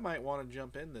because I might want to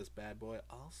jump in this bad boy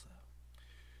also.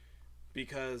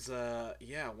 Because,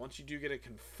 yeah, once you do get a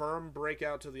confirmed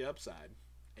breakout to the upside,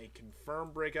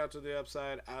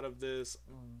 out of this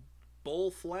bull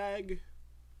flag,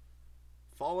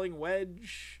 falling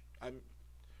wedge,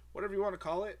 whatever you want to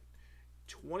call it,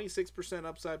 26%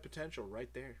 upside potential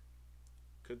right there.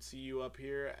 Could see you up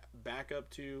here, back up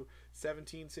to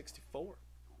 1764.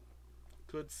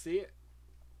 Could see it.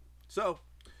 So,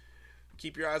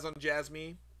 keep your eyes on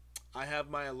Jasmy. I have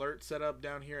my alert set up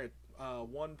down here at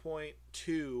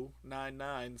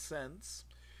 1.299 cents.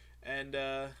 And,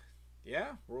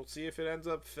 yeah, we'll see if it ends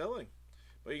up filling.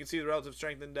 But you can see the relative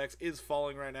strength index is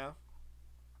falling right now.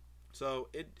 So,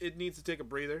 it needs to take a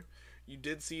breather. You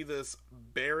did see this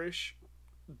bearish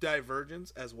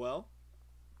divergence as well.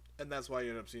 And that's why you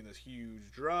end up seeing this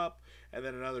huge drop. And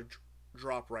then another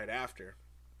drop right after.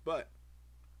 But,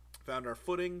 found our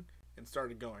footing and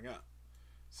started going up.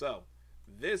 So,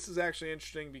 this is actually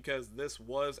interesting because this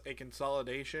was a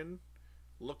consolidation.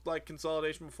 Looked like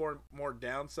consolidation before more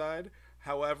downside.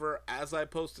 However, as I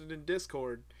posted in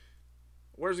Discord,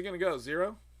 where's it going to go?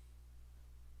 0?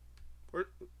 Or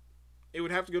it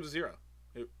would have to go to zero.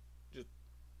 It just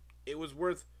it was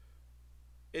worth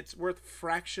it's worth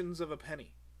fractions of a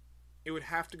penny. It would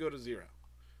have to go to zero.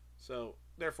 So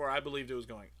therefore I believed it was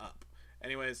going up.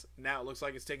 Anyways, now it looks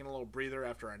like it's taking a little breather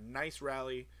after a nice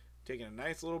rally. Taking a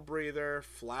nice little breather,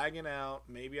 flagging out.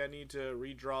 Maybe I need to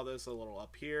redraw this a little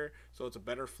up here so it's a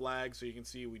better flag, so you can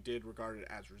see we did regard it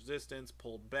as resistance,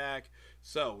 pulled back.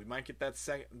 So we might get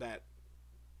that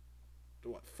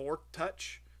fourth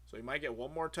touch. So we might get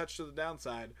one more touch to the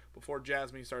downside before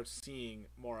Jasmine starts seeing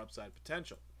more upside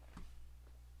potential.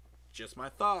 Just my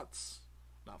thoughts,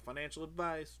 not financial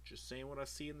advice. Just saying what I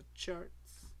see in the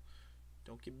charts.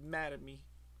 Don't get mad at me.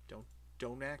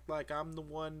 Don't act like I'm the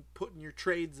one putting your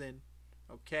trades in,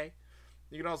 okay?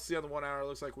 You can also see on the 1 hour, it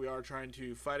looks like we are trying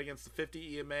to fight against the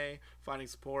 50 EMA, finding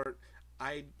support.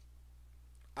 I'm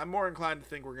more inclined to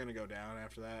think we're going to go down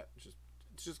after that.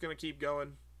 It's just going to keep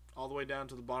going all the way down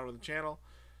to the bottom of the channel,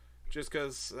 just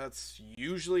because that's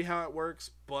usually how it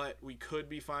works, but we could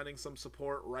be finding some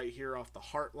support right here off the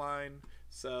heart line,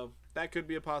 so that could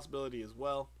be a possibility as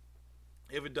well.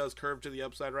 If it does curve to the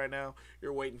upside right now,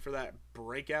 you're waiting for that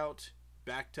breakout,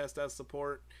 back test as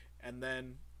support, and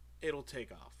then it'll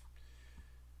take off.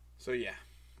 So yeah,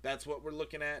 that's what we're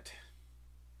looking at.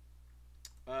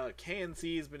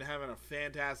 KNC has been having a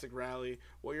fantastic rally.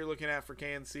 What you're looking at for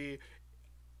KNC,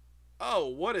 oh,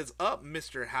 what is up,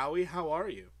 Mr. Howie? How are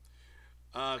you?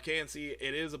 KNC,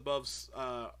 it is above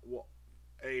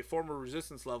a former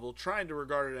resistance level, trying to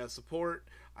regard it as support.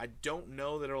 I don't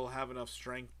know that it'll have enough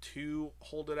strength to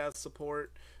hold it as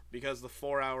support, because the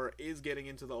 4 hour is getting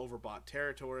into the overbought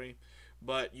territory,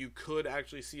 but you could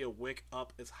actually see a wick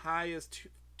up as high as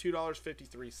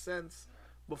 $2.53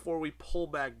 before we pull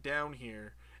back down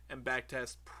here and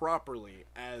backtest properly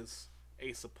as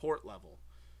a support level.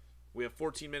 We have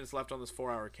 14 minutes left on this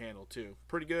 4 hour candle too.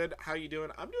 Pretty good. How you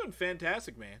doing? I'm doing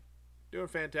fantastic, man. Doing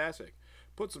fantastic.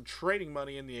 Put some trading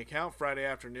money in the account Friday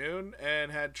afternoon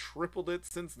and had tripled it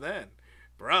since then.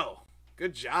 Bro,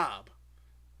 good job.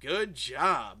 Good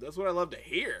job. That's what I love to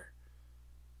hear.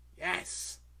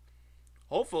 Yes.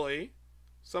 Hopefully,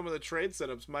 some of the trade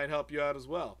setups might help you out as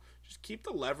well. Just keep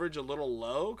the leverage a little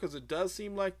low, because it does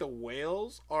seem like the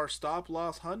whales are stop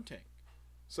loss hunting.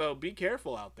 So be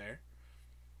careful out there.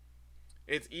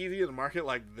 It's easy in a market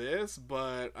like this,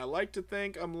 but I like to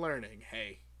think I'm learning.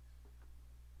 Hey,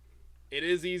 it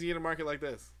is easy in a market like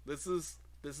this. This is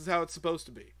how it's supposed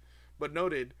to be. But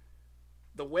noted,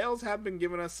 the whales have been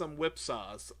giving us some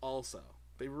whipsaws also.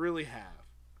 They really have.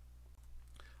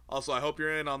 Also, I hope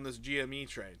you're in on this GME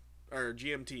trade. Or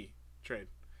GMT trade.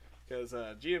 Because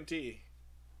GMT,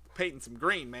 painting some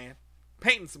green, man.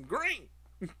 Painting some green!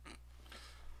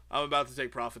 I'm about to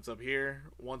take profits up here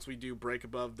once we do break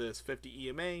above this 50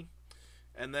 EMA.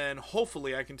 And then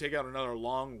hopefully I can take out another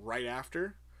long right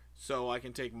after, so I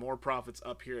can take more profits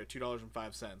up here at $2.05.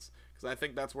 Because I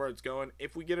think that's where it's going.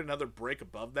 If we get another break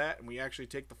above that and we actually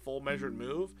take the full measured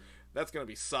move, that's going to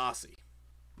be saucy.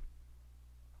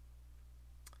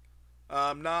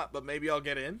 I'm not, but maybe I'll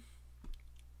get in.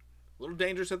 A little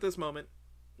dangerous at this moment.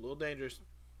 A little dangerous.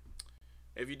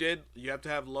 If you did, you have to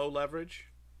have low leverage,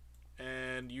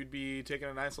 and you'd be taking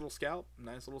a nice little scalp.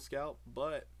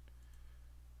 But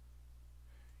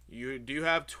you do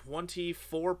have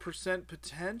 24%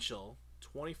 potential.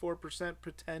 24%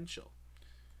 potential.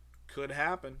 Could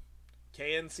happen.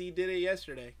 KNC did it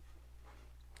yesterday.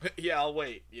 Yeah, I'll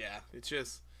wait. Yeah, it's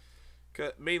just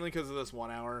mainly because of this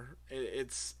 1 hour.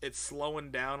 It's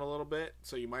slowing down a little bit,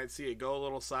 so you might see it go a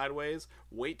little sideways.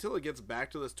 Wait till it gets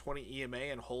back to this 20 EMA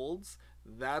and holds.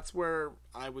 That's where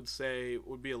I would say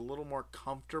would be a little more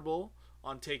comfortable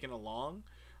on taking a long.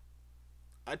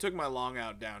 I took my long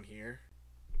out down here.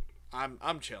 I'm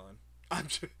chilling. I'm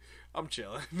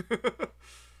chilling.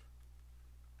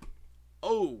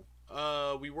 Oh,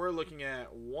 we were looking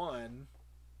at one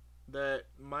that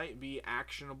might be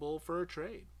actionable for a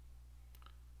trade,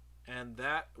 and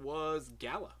that was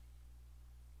Gala.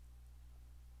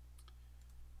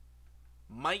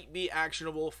 Might be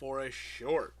actionable for a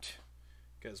short,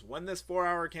 because when this 4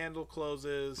 hour candle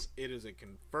closes, it is a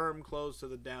confirmed close to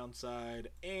the downside,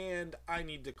 and I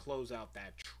need to close out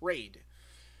that trade.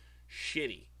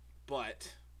 Shitty,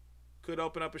 but could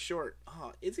open up a short.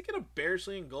 Oh, is it going to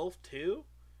bearishly engulf too?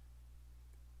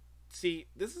 See,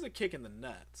 this is a kick in the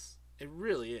nuts. It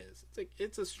really is.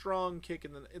 It's a strong kick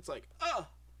in the. It's like, oh,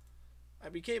 I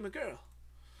became a girl.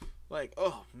 Like,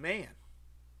 oh man.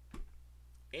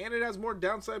 And it has more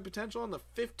downside potential on the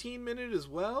 15-minute as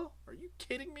well? Are you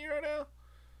kidding me right now?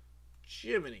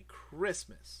 Jiminy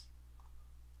Christmas.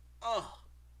 Oh.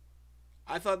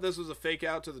 I thought this was a fake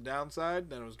out to the downside.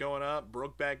 Then it was going up,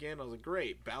 broke back in. I was like,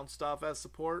 great, bounced off as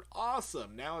support.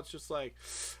 Awesome. Now it's just like,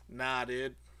 nah,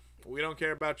 dude. We don't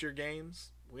care about your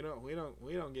gains. We don't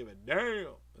give a damn.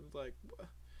 It's like,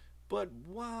 but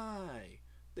why?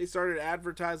 They started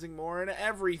advertising more and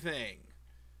everything.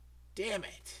 Damn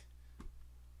it.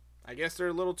 I guess they're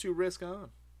a little too risk on.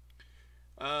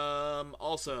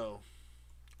 Also,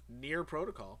 Near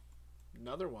Protocol.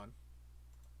 Another one.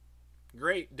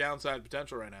 Great downside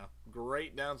potential right now.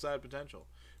 Great downside potential.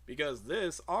 Because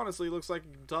this honestly looks like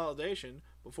a consolidation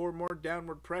before more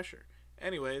downward pressure.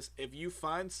 Anyways, if you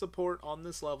find support on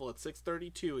this level at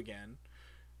 632 again,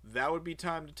 that would be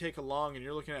time to take a long, and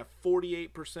you're looking at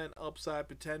 48% upside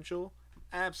potential.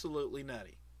 Absolutely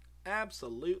nutty.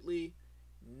 Absolutely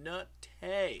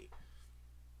nutty.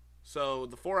 So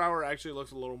the 4 hour actually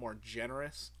looks a little more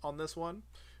generous on this one,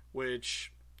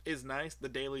 which is nice. The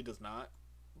daily does not.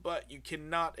 But you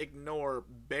cannot ignore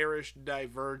bearish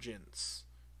divergence.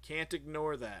 Can't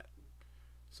ignore that.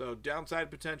 So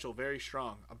downside potential, very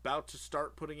strong. About to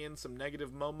start putting in some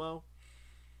negative Momo.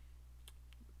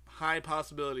 High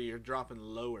possibility you're dropping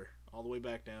lower, all the way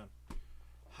back down.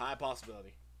 High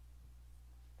possibility.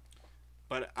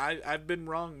 But I've been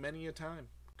wrong many a time.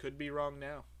 Could be wrong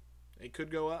now. It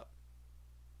could go up.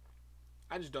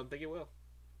 I just don't think it will.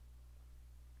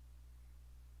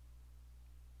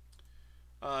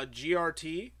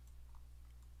 GRT.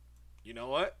 You know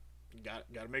what? Got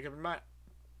to make up your mind.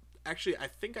 Actually, I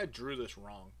think I drew this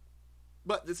wrong.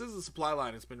 But this is the supply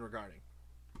line it's been regarding.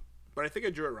 But I think I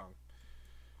drew it wrong.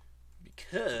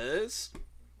 Because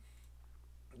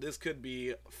this could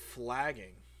be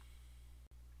flagging.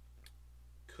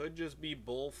 Could just be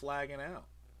bull flagging out.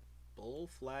 Bull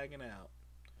flagging out.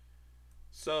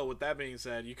 So, with that being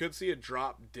said, you could see a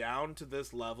drop down to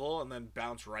this level and then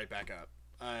bounce right back up.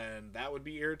 And that would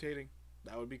be irritating.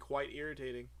 That would be quite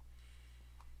irritating.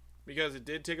 Because it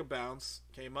did take a bounce.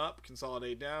 Came up,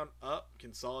 consolidate down, up,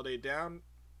 consolidate down.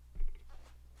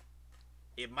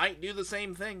 It might do the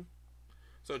same thing.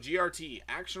 So GRT,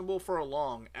 actionable for a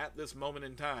long at this moment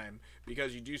in time,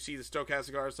 because you do see the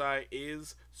stochastic RSI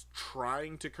is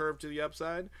trying to curve to the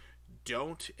upside.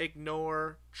 Don't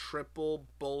ignore triple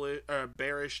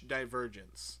bearish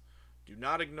divergence. Do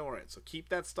not ignore it. So keep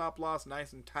that stop loss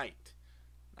nice and tight.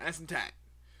 Nice and tight.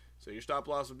 So your stop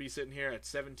loss would be sitting here at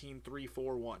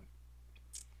 17,341.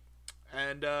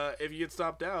 And if you get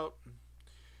stopped out,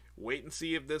 wait and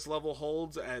see if this level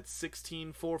holds at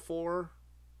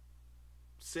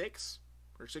 16,446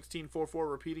 or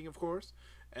 16,44 repeating, of course.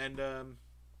 And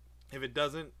if it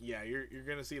doesn't, yeah, you're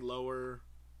gonna see lower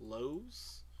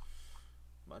lows,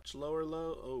 much lower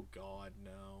low. Oh God,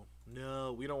 no,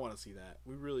 we don't want to see that.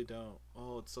 We really don't.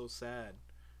 Oh, it's so sad.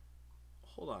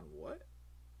 Hold on, what?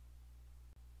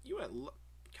 You went. God,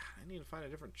 I need to find a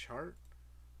different chart.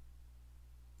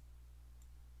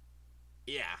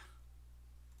 Yeah.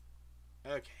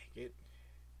 Okay.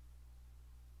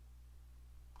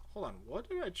 Hold on. What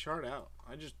did I chart out?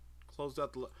 I just closed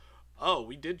out the. Oh,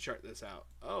 we did chart this out.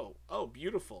 Oh,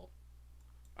 beautiful.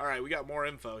 All right, we got more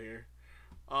info here.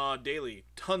 Daily,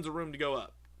 tons of room to go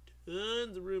up.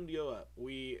 Tons of room to go up.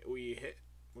 We hit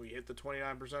the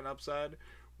 29% upside.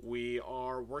 We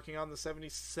are working on the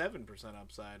 77%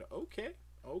 upside. Okay.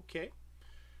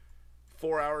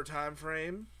 4 hour time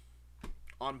frame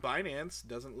on Binance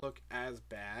doesn't look as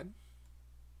bad.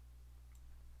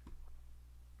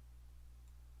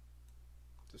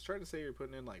 Just trying to say you're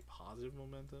putting in like positive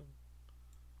momentum.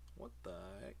 What the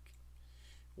heck?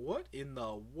 What in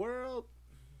the world?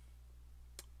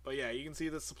 But yeah, you can see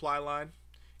the supply line.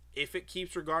 If it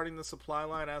keeps regarding the supply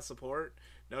line as support,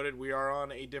 noted we are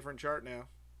on a different chart now.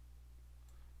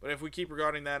 But if we keep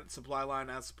regarding that supply line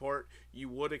as support, you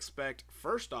would expect,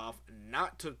 first off,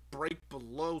 not to break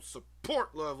below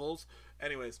support levels.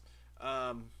 Anyways,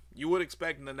 you would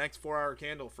expect in the next 4 hour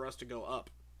candle for us to go up.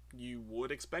 You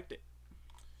would expect it.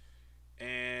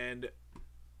 And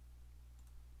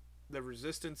the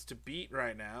resistance to beat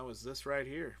right now is this right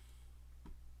here.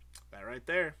 That right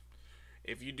there.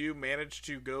 If you do manage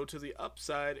to go to the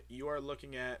upside, you are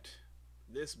looking at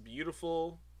this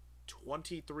beautiful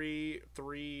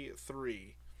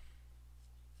 23.33.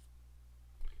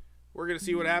 We're going to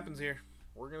see what happens here.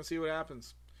 We're going to see what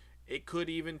happens. It could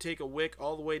even take a wick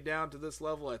all the way down to this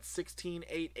level at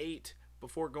 16.88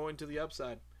 before going to the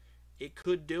upside. It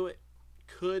could do it.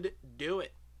 Could do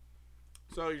it.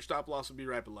 So your stop loss would be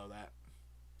right below that.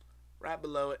 Right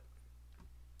below it.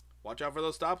 Watch out for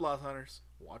those stop loss hunters.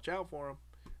 Watch out for them.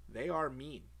 They are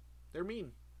mean. They're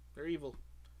mean. They're evil.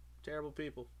 Terrible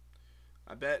people.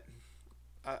 I bet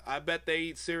they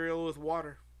eat cereal with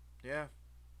water. Yeah.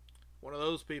 One of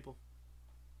those people.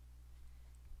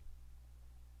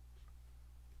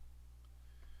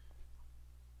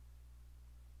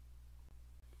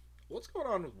 what's going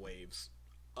on with waves?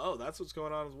 Oh, that's what's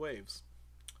going on with waves.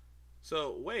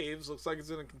 So waves looks like it's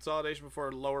in a consolidation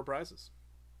before lower prices.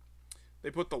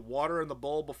 They put the water in the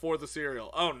bowl before the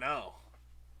cereal. Oh no.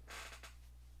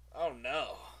 Oh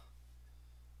no.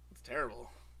 It's terrible.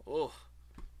 Oh.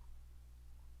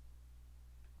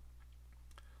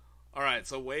 Alright,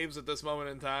 so waves at this moment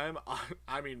in time,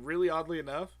 I mean, really oddly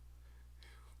enough,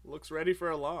 looks ready for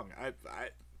a long. I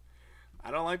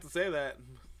don't like to say that.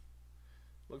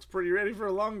 Looks pretty ready for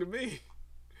a long to me.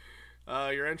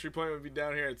 Your entry point would be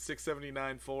down here at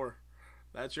 679.4.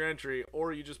 That's your entry.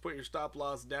 Or you just put your stop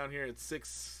loss down here at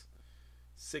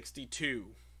 662.9.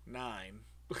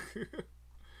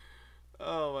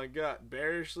 Oh my god.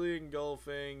 Bearishly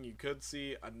engulfing. You could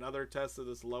see another test of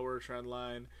this lower trend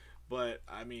line. But,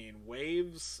 I mean,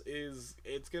 waves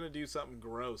it's going to do something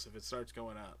gross if it starts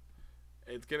going up.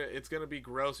 It's gonna be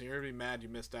gross and you're going to be mad you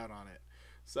missed out on it.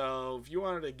 So, if you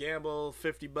wanted to gamble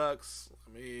 $50,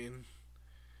 I mean,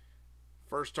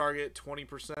 first target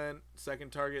 20%,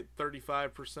 second target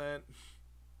 35%,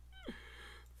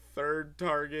 third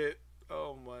target,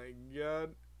 oh my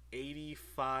god,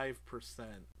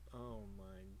 85%. Oh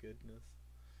my goodness.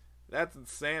 That's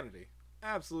insanity.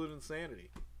 Absolute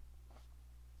insanity.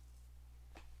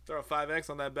 Throw a 5x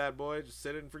on that bad boy, just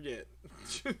sit it and forget.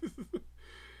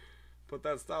 Put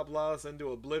that stop loss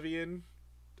into oblivion.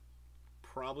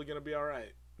 Probably gonna be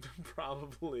alright.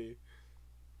 Probably.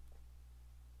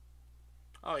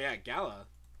 Oh yeah, Gala.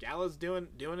 Gala's doing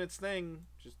its thing.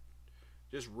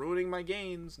 Just ruining my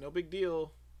gains. No big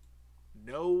deal.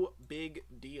 No big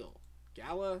deal.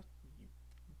 Gala,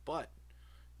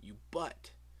 you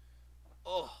butt.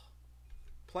 Oh.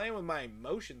 Playing with my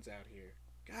emotions out here.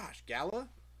 Gosh, Gala.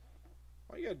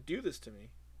 Why you gotta do this to me?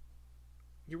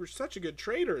 You were such a good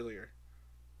trade earlier.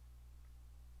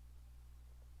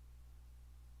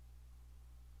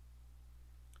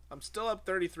 I'm still up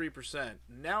 33%.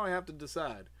 Now I have to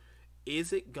decide,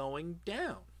 is it going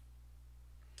down?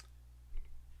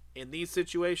 In these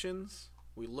situations,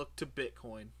 we look to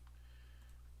Bitcoin.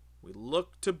 We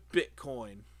look to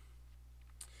Bitcoin.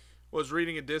 Was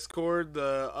reading a Discord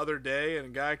the other day, and a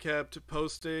guy kept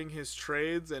posting his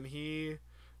trades, and he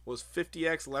was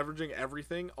 50x leveraging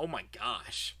everything. Oh my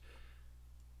gosh.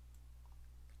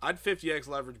 I'd 50x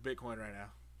leverage Bitcoin right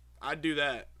now. I'd do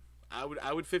that. I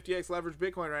would 50x leverage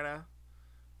Bitcoin right now.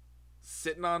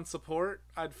 Sitting on support,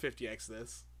 I'd 50x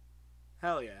this.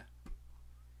 Hell yeah.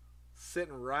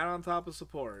 Sitting right on top of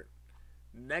support.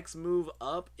 Next move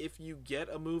up, if you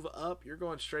get a move up, you're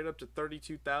going straight up to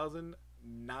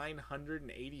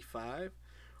 32,985.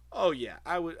 Oh yeah,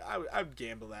 I would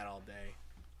gamble that all day.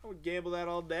 I would gamble that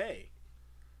all day.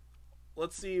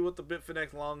 Let's see what the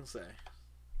Bitfinex longs say.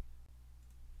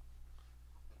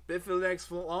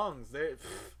 Bitfinex longs, they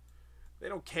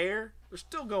don't care. They're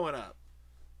still going up.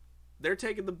 They're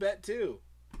taking the bet too.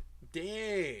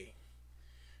 Dang.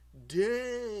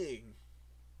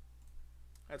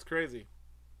 That's crazy.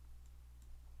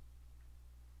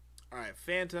 Alright,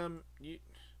 Phantom, you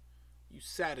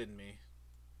saddened me.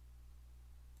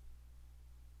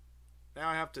 Now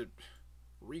I have to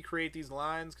recreate these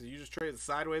lines because you just traded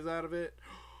sideways out of it.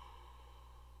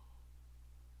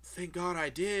 Thank God I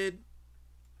did.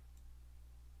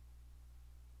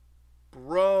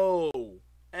 Bro,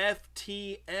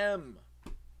 FTM.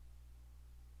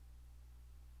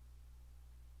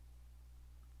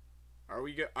 Are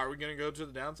we gonna go to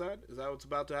the downside? Is that what's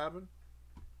about to happen?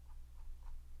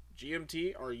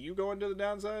 GMT, are you going to the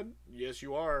downside? Yes,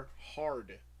 you are.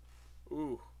 Hard.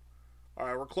 Ooh. All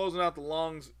right, we're closing out the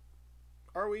longs.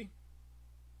 Are we?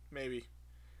 Maybe.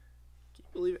 Can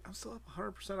you believe it? I'm still up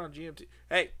 100% on GMT.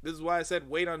 Hey, this is why I said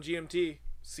wait on GMT.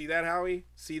 See that, Howie?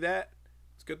 See that?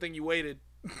 It's a good thing you waited.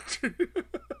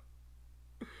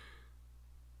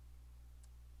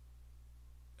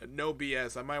 No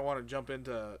BS. I might want to jump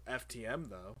into FTM,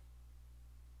 though.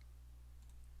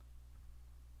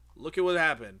 Look at what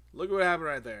happened. Look at what happened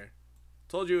right there.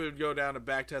 Told you it would go down to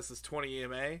backtest this 20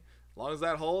 EMA. As long as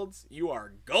that holds, you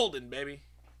are golden, baby.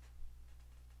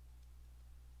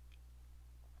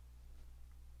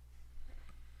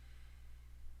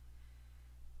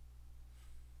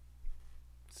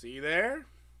 See there?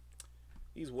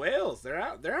 These whales, they're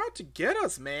out to get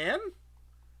us, man.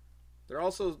 They're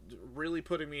also really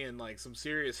putting me in like some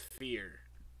serious fear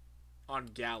on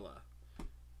Gala.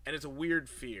 And it's a weird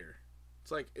fear.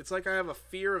 It's like I have a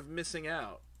fear of missing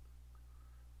out.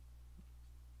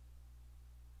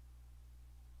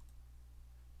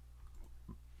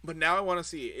 But now I want to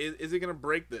see, is it going to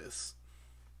break this?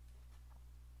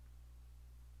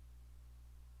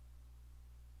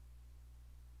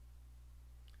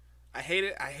 I hate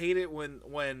it. I hate it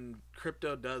when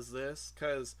crypto does this,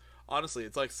 because honestly,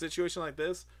 it's like a situation like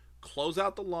this. Close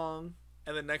out the long,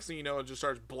 and the next thing you know, it just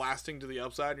starts blasting to the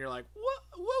upside, and you're like, "What?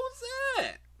 What was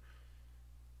that?"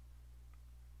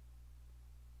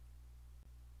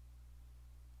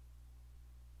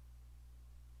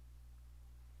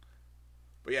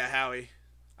 But yeah, Howie,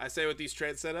 I say with these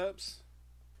trade setups,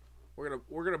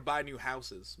 we're gonna buy new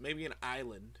houses, maybe an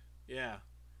island. Yeah.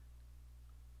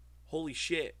 Holy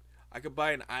shit! I could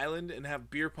buy an island and have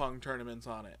beer pong tournaments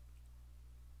on it.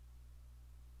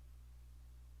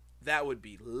 That would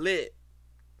be lit.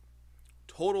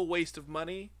 Total waste of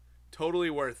money. Totally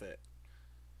worth it.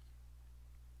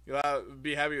 You'll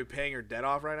be happy with paying your debt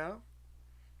off right now.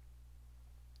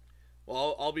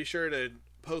 Well, I'll be sure to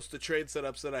post the trade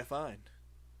setups that I find.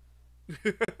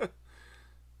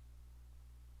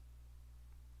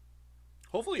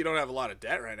 Hopefully, you don't have a lot of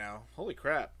debt right now. Holy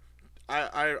crap.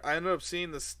 I ended up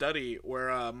seeing this study where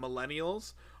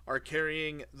millennials are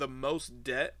carrying the most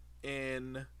debt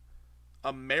in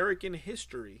American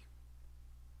history.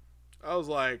 I was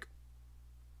like,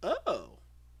 oh.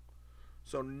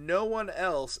 So no one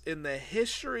else in the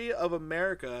history of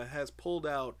America has pulled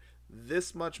out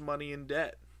this much money in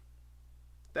debt.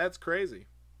 That's crazy.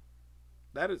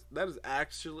 That is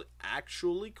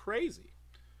actually crazy.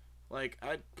 Like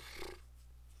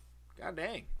god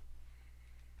dang.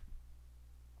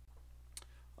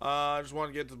 I just want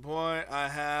to get to the point. I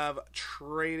have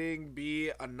trading be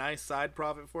a nice side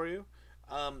profit for you.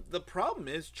 The problem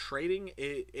is trading.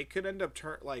 It could end up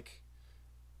like,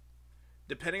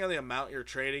 depending on the amount you're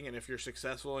trading and if you're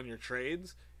successful in your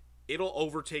trades, it'll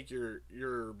overtake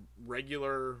your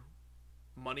regular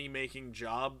money making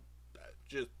job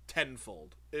just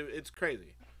tenfold. It's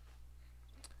crazy.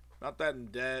 Not that in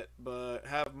debt, but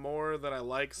have more than I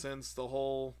like since the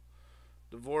whole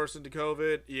divorce into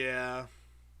COVID. Yeah.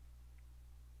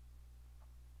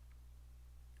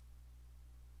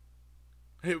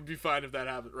 It would be fine if that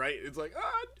happened, right? It's like,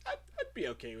 oh, I'd be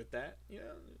okay with that. You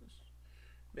know,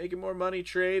 making more money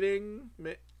trading.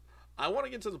 I want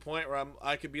to get to the point where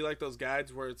I could be like those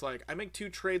guys where it's like, I make 2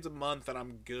 trades a month and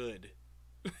I'm good.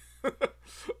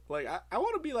 Like, I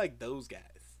want to be like those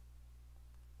guys.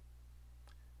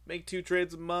 Make 2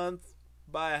 trades a month,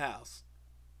 buy a house.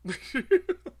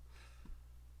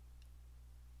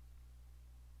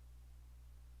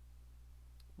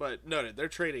 But noted, they're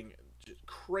trading just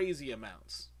crazy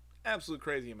amounts. Absolute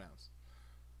crazy amounts.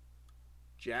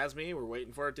 Jasmine, we're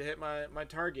waiting for it to hit my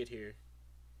target here.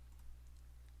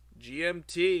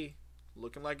 GMT,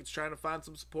 looking like it's trying to find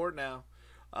some support now.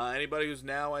 Anybody who's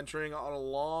now entering on a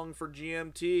long for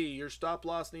GMT, your stop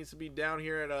loss needs to be down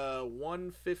here at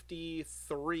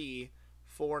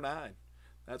 153.49.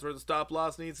 That's where the stop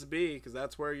loss needs to be, because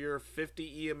that's where your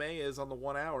 50 EMA is on the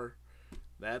 1 hour.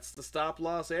 That's the stop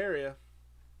loss area.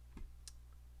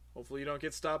 Hopefully you don't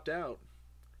get stopped out.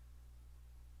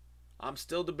 I'm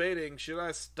still debating, should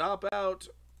I stop out?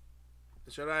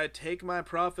 Should I take my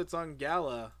profits on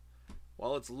Gala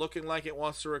while it's looking like it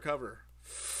wants to recover?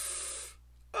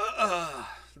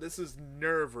 This is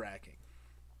nerve-wracking.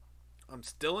 I'm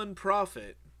still in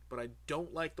profit, but I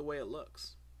don't like the way it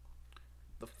looks.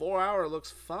 The 4 hour looks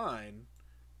fine.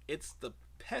 It's the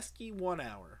pesky 1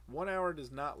 hour. 1 hour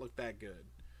does not look that good.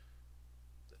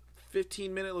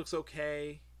 15-minute looks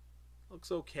okay.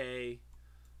 Looks okay.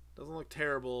 Doesn't look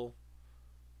terrible.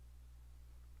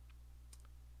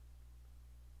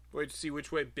 Wait to see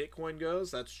which way Bitcoin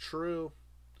goes. That's true.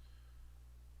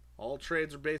 All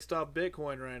trades are based off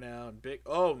Bitcoin right now. And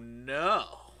oh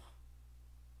no.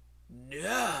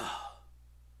 No.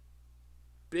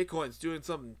 Bitcoin's doing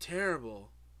something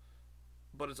terrible.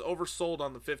 But it's oversold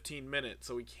on the 15 minute,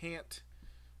 so we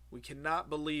cannot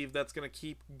believe that's going to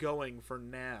keep going for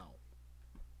now.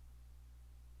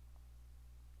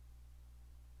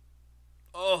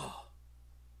 Oh.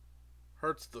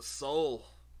 Hurts the soul.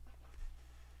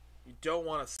 You don't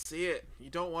want to see it.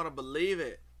 You don't want to believe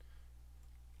it.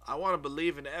 I want to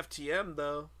believe in FTM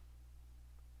though.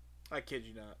 I kid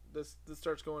you not. This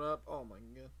starts going up. Oh my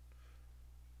god.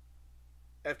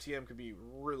 FTM could be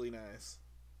really nice.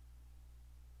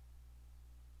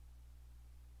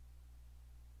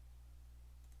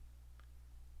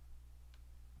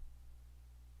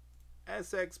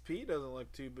 SXP doesn't look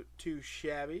too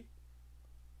shabby.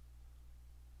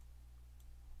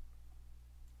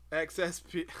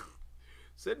 XSP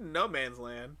sitting in no man's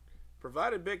land.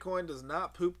 Provided Bitcoin does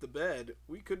not poop the bed,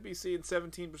 we could be seeing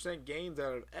 17% gains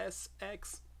out of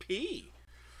SXP.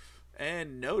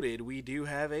 And noted, we do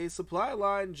have a supply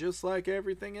line just like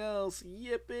everything else.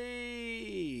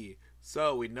 Yippee!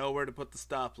 So we know where to put the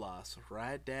stop loss.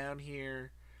 Right down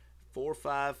here.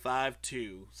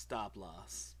 4552 stop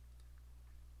loss.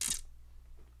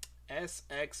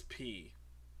 SXP.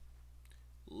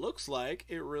 Looks like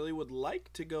it really would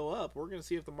like to go up. We're going to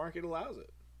see if the market allows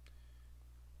it.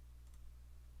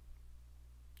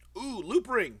 Ooh, loop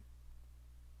ring.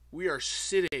 We are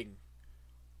sitting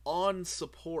on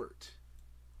support.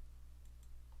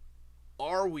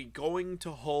 Are we going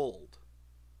to hold?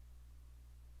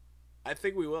 I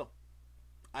think we will.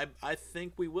 I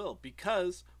think we will,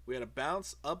 because we had a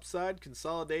bounce, upside,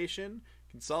 consolidation.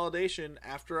 Consolidation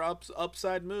after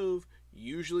upside move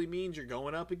usually means you're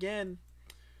going up again.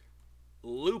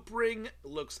 Loop ring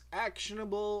looks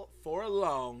actionable for a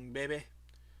long, baby.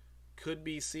 Could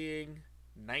be seeing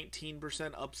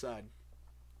 19% upside.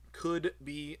 Could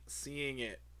be seeing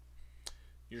it.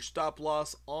 Your stop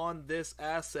loss on this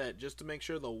asset, just to make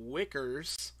sure the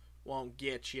wickers won't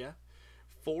get you.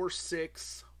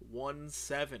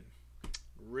 4617.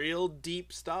 Real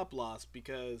deep stop loss,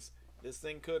 because this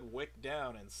thing could wick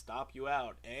down and stop you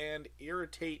out and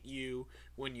irritate you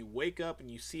when you wake up and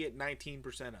you see it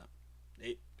 19% up.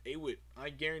 It would.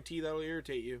 I guarantee that'll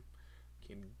irritate you.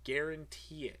 Can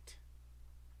guarantee it.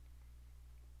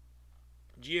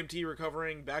 GMT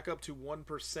recovering back up to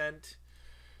 1%.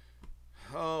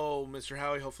 Oh, Mr.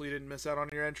 Howie, hopefully you didn't miss out on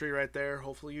your entry right there.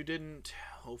 Hopefully you didn't.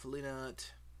 Hopefully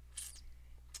not.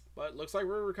 But looks like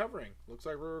we're recovering. Looks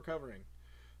like we're recovering.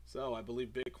 So I believe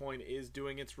Bitcoin is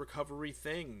doing its recovery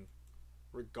thing,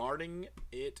 regarding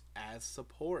it as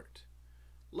support.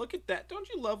 Look at that. Don't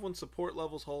you love when support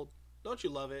levels hold? Don't you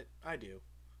love it? I do.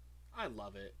 I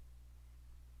love it.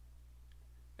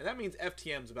 And that means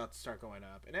FTM's about to start going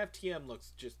up. And FTM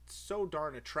looks just so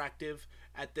darn attractive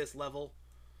at this level.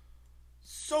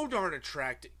 So darn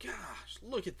attractive. Gosh,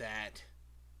 look at that.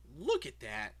 Look at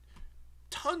that.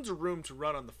 Tons of room to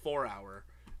run on the 4 hour.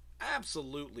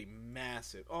 Absolutely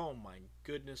massive. Oh my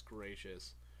goodness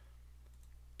gracious.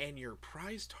 And your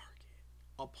price target,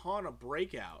 upon a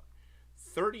breakout,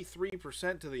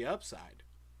 33% to the upside.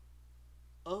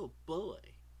 Oh boy.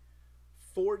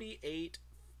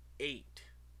 48.8.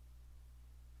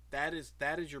 That is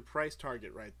your price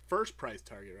target, right? First price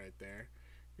target right there.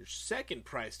 Your second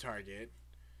price target,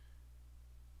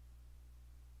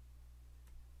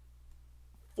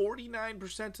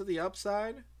 49% to the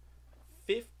upside,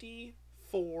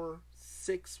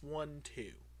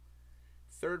 54,612.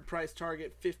 Third price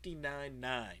target,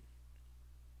 59.9.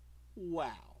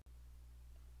 Wow.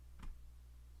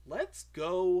 Let's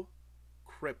go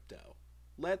crypto.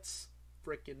 Let's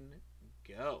frickin'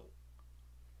 go.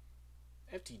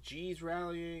 FTG's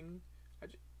rallying. I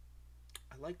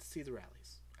like to see the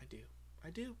rallies. I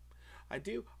do.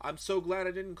 I'm so glad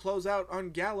I didn't close out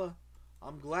on Gala.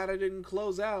 I'm glad I didn't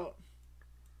close out.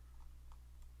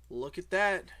 Look at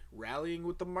that. Rallying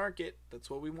with the market. That's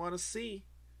what we want to see.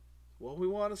 What we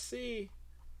want to see.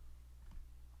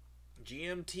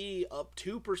 GMT up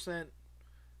 2%.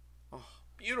 Oh,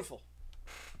 beautiful.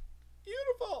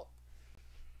 Beautiful.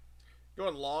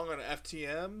 Going long on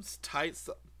FTMs. Tight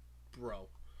stuff. Bro.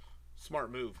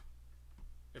 Smart move.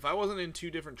 If I wasn't in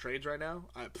 2 different trades right now,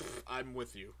 I'm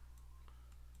with you.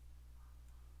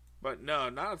 But no,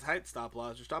 not a tight stop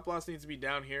loss. Your stop loss needs to be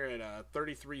down here at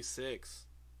 33.6.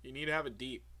 You need to have it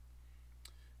deep.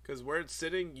 Because where it's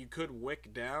sitting, you could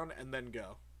wick down and then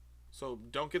go. So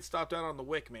don't get stopped out on the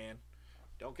wick, man.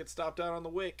 Don't get stopped out on the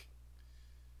wick.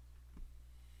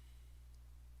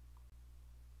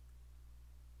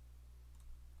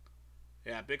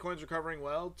 Yeah, Bitcoin's recovering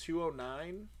well.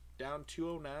 209. Down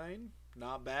 209.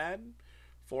 Not bad.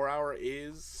 4 hour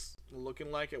is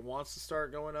looking like it wants to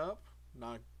start going up.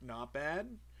 Not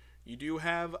bad. You do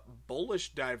have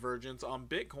bullish divergence on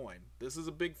Bitcoin. This is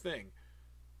a big thing.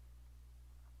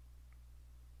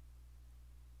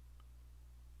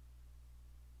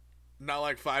 Not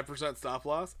like 5% stop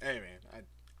loss. Hey man,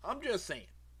 I'm just saying.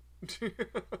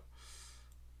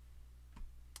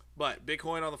 But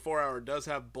Bitcoin on the 4 hour does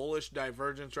have bullish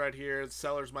divergence right here.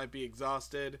 Sellers might be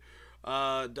exhausted.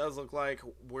 Does look like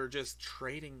we're just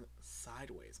trading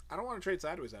sideways. I don't want to trade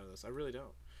sideways out of this. I really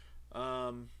don't.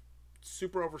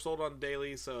 Super oversold on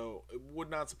daily, so it would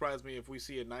not surprise me if we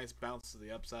see a nice bounce to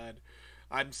the upside.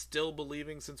 I'm still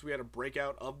believing, since we had a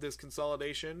breakout of this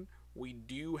consolidation, we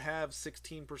do have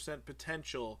 16%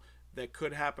 potential that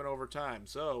could happen over time.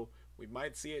 So we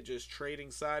might see it just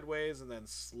trading sideways and then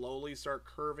slowly start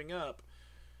curving up.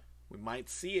 We might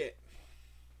see it.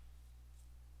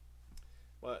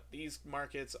 But these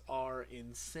markets are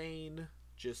insane.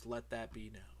 Just let that be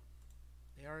known.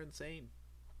 They are insane.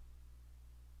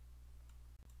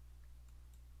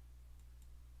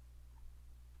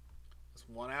 It's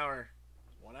 1 hour.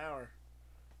 1 hour.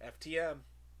 FTM.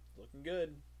 Looking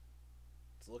good.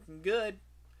 It's looking good.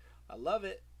 I love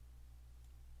it.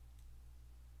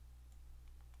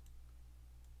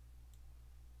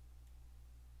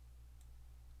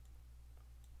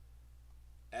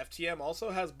 FTM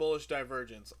also has bullish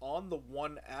divergence on the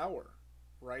 1 hour.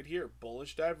 Right here.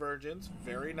 Bullish divergence.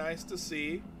 Very nice to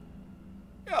see.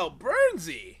 Yo,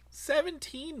 Burnsy!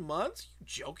 17 months? You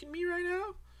joking me right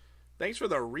now? Thanks for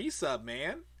the resub,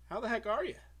 man. How the heck are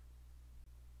you?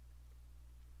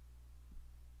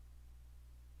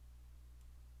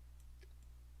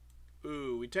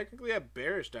 Ooh, we technically have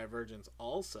bearish divergence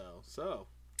also. So,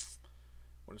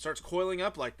 when it starts coiling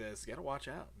up like this, you gotta watch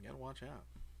out. You gotta watch out.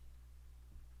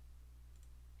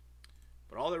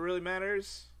 But all that really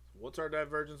matters, what's our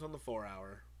divergence on the 4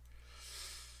 hour?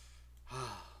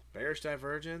 Bearish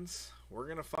divergence. We're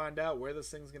going to find out where this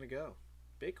thing's going to go.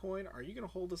 Bitcoin, are you going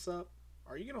to hold us up?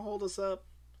 Are you going to hold us up?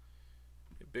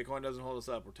 If Bitcoin doesn't hold us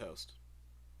up, we're toast.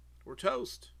 We're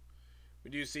toast.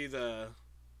 We do see the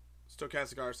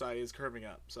stochastic RSI is curving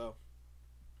up. So,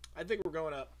 I think we're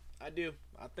going up. I do.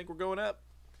 I think we're going up.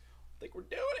 I think we're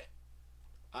doing it.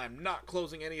 I'm not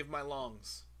closing any of my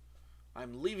longs.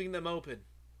 I'm leaving them open.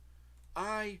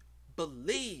 I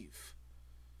believe.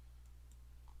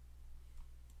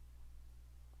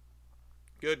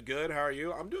 Good, good. How are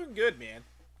you? I'm doing good, man.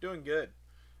 Doing good.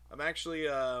 I'm actually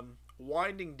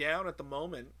winding down at the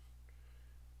moment,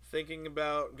 thinking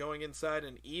about going inside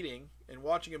and eating and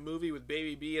watching a movie with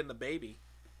Baby B and the baby.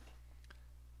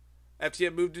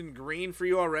 FTM moved in green for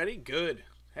you already? Good.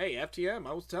 Hey, FTM,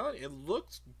 I was telling you, it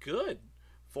looks good.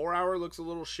 4 hour looks a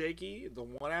little shaky. The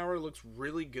 1 hour looks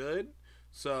really good.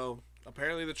 So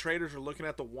apparently the traders are looking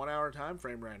at the 1 hour time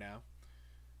frame right now.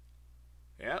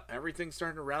 Yeah, everything's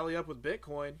starting to rally up with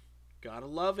Bitcoin. Gotta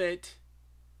love it.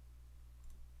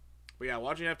 But yeah,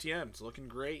 watching FTM, it's looking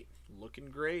great.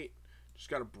 Looking great. Just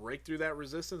gotta break through that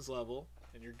resistance level,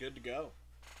 and you're good to go.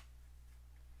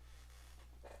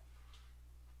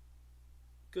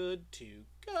 Good to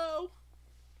go.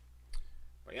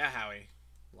 But yeah, Howie.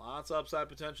 Lots of upside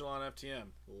potential on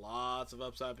FTM. Lots of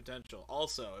upside potential.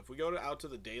 Also, if we go out to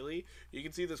the daily, you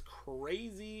can see this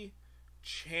crazy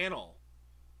channel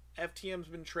FTM's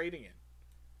been trading in.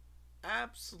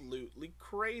 Absolutely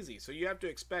crazy. So you have to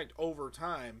expect over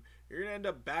time, you're going to end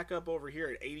up back up over here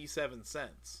at 87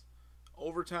 cents.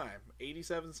 Over time,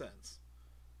 87 cents.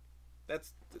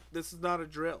 This is not a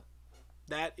drill.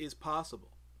 That is possible.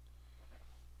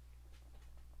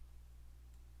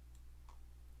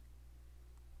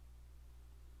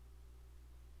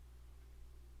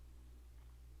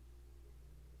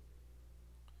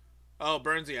 Oh,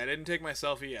 Burnsy, I didn't take my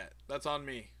selfie yet. That's on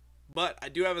me. But I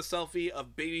do have a selfie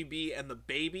of Baby B and the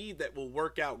baby that will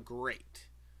work out great.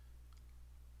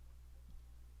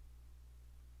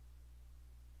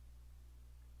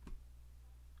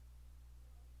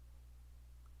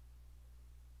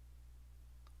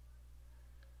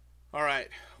 Alright,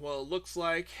 well, it looks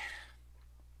like...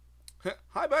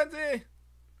 Hi, Burnsy!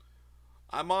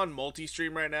 I'm on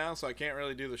multi-stream right now, so I can't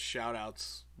really do the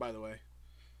shout-outs, by the way.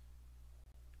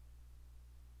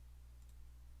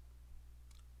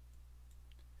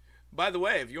 By the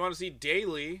way, if you want to see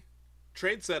daily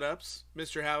trade setups,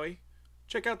 Mr. Howie,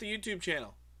 check out the YouTube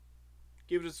channel.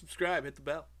 Give it a subscribe, hit the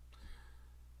bell.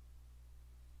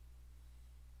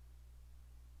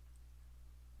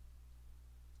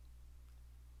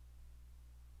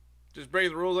 Just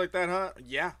breaking the rules like that, huh?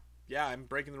 Yeah. Yeah, I'm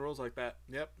breaking the rules like that.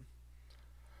 Yep.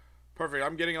 Perfect.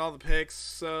 I'm getting all the picks,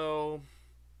 so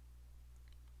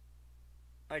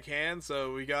I can.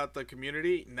 So we got the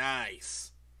community.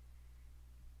 Nice.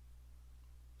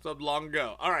 Sub long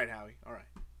ago. Alright, Howie.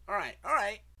 Alright.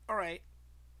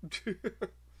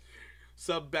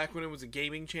 Sub back when it was a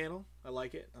gaming channel. I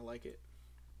like it.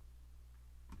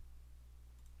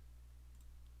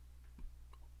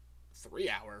 3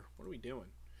 hour. What are we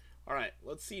doing? Alright,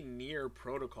 let's see Near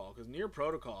Protocol. Because Near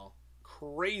Protocol,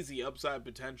 crazy upside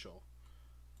potential.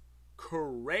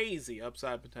 Crazy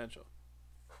upside potential.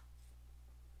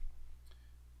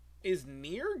 Is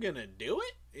Near gonna do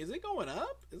it? Is it going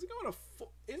up? Is it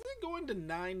going to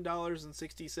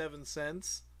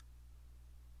 $9.67?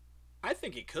 I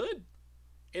think it could.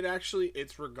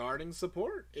 It's regarding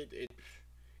support. It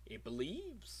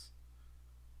believes.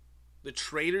 The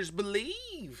traders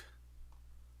believe.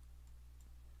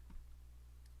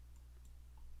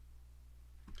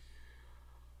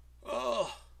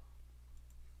 Oh.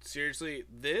 Seriously,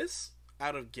 this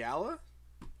out of Gala?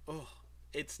 Oh.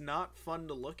 It's not fun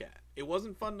to look at. It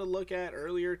wasn't fun to look at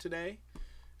earlier today.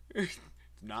 It's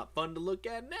not fun to look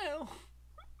at now.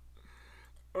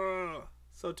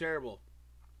 So terrible.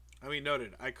 I mean,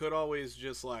 noted. I could always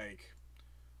just, like,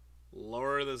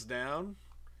 lower this down.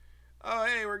 Oh,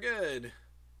 hey, we're good.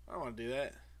 I don't want to do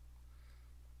that.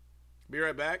 Be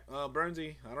right back.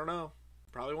 Burnsy, I don't know.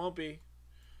 Probably won't be.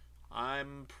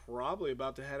 I'm probably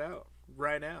about to head out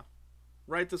right now.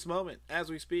 Right this moment, as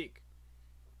we speak.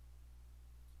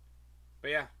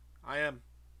 But yeah, I am.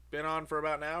 Been on for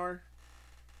about an hour.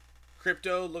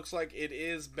 Crypto looks like it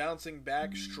is bouncing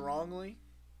back strongly.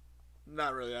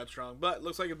 Not really that strong, but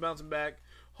looks like it's bouncing back.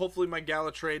 Hopefully my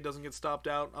Gala trade doesn't get stopped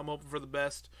out. I'm hoping for the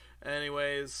best.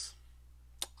 Anyways,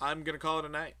 I'm going to call it a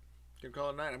night. I'm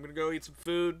going to go eat some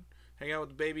food, hang out with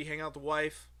the baby, hang out with the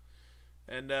wife.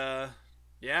 And,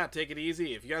 yeah, take it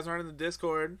easy. If you guys aren't in the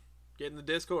Discord, get in the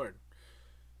Discord.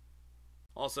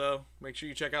 Also, make sure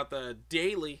you check out the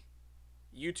daily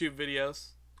YouTube videos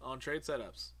on trade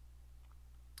setups.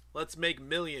 Let's make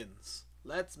millions.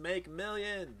 Let's make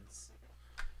millions.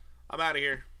 I'm out of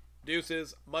here.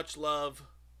 Deuces. Much love.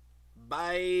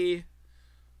 Bye.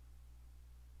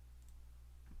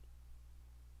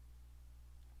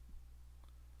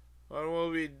 When will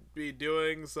we be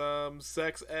doing some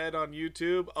sex ed on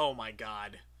YouTube? Oh my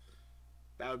god.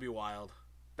 That would be wild.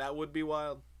 That would be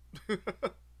wild.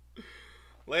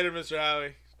 Later, Mr.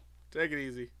 Howie. Take it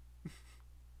easy.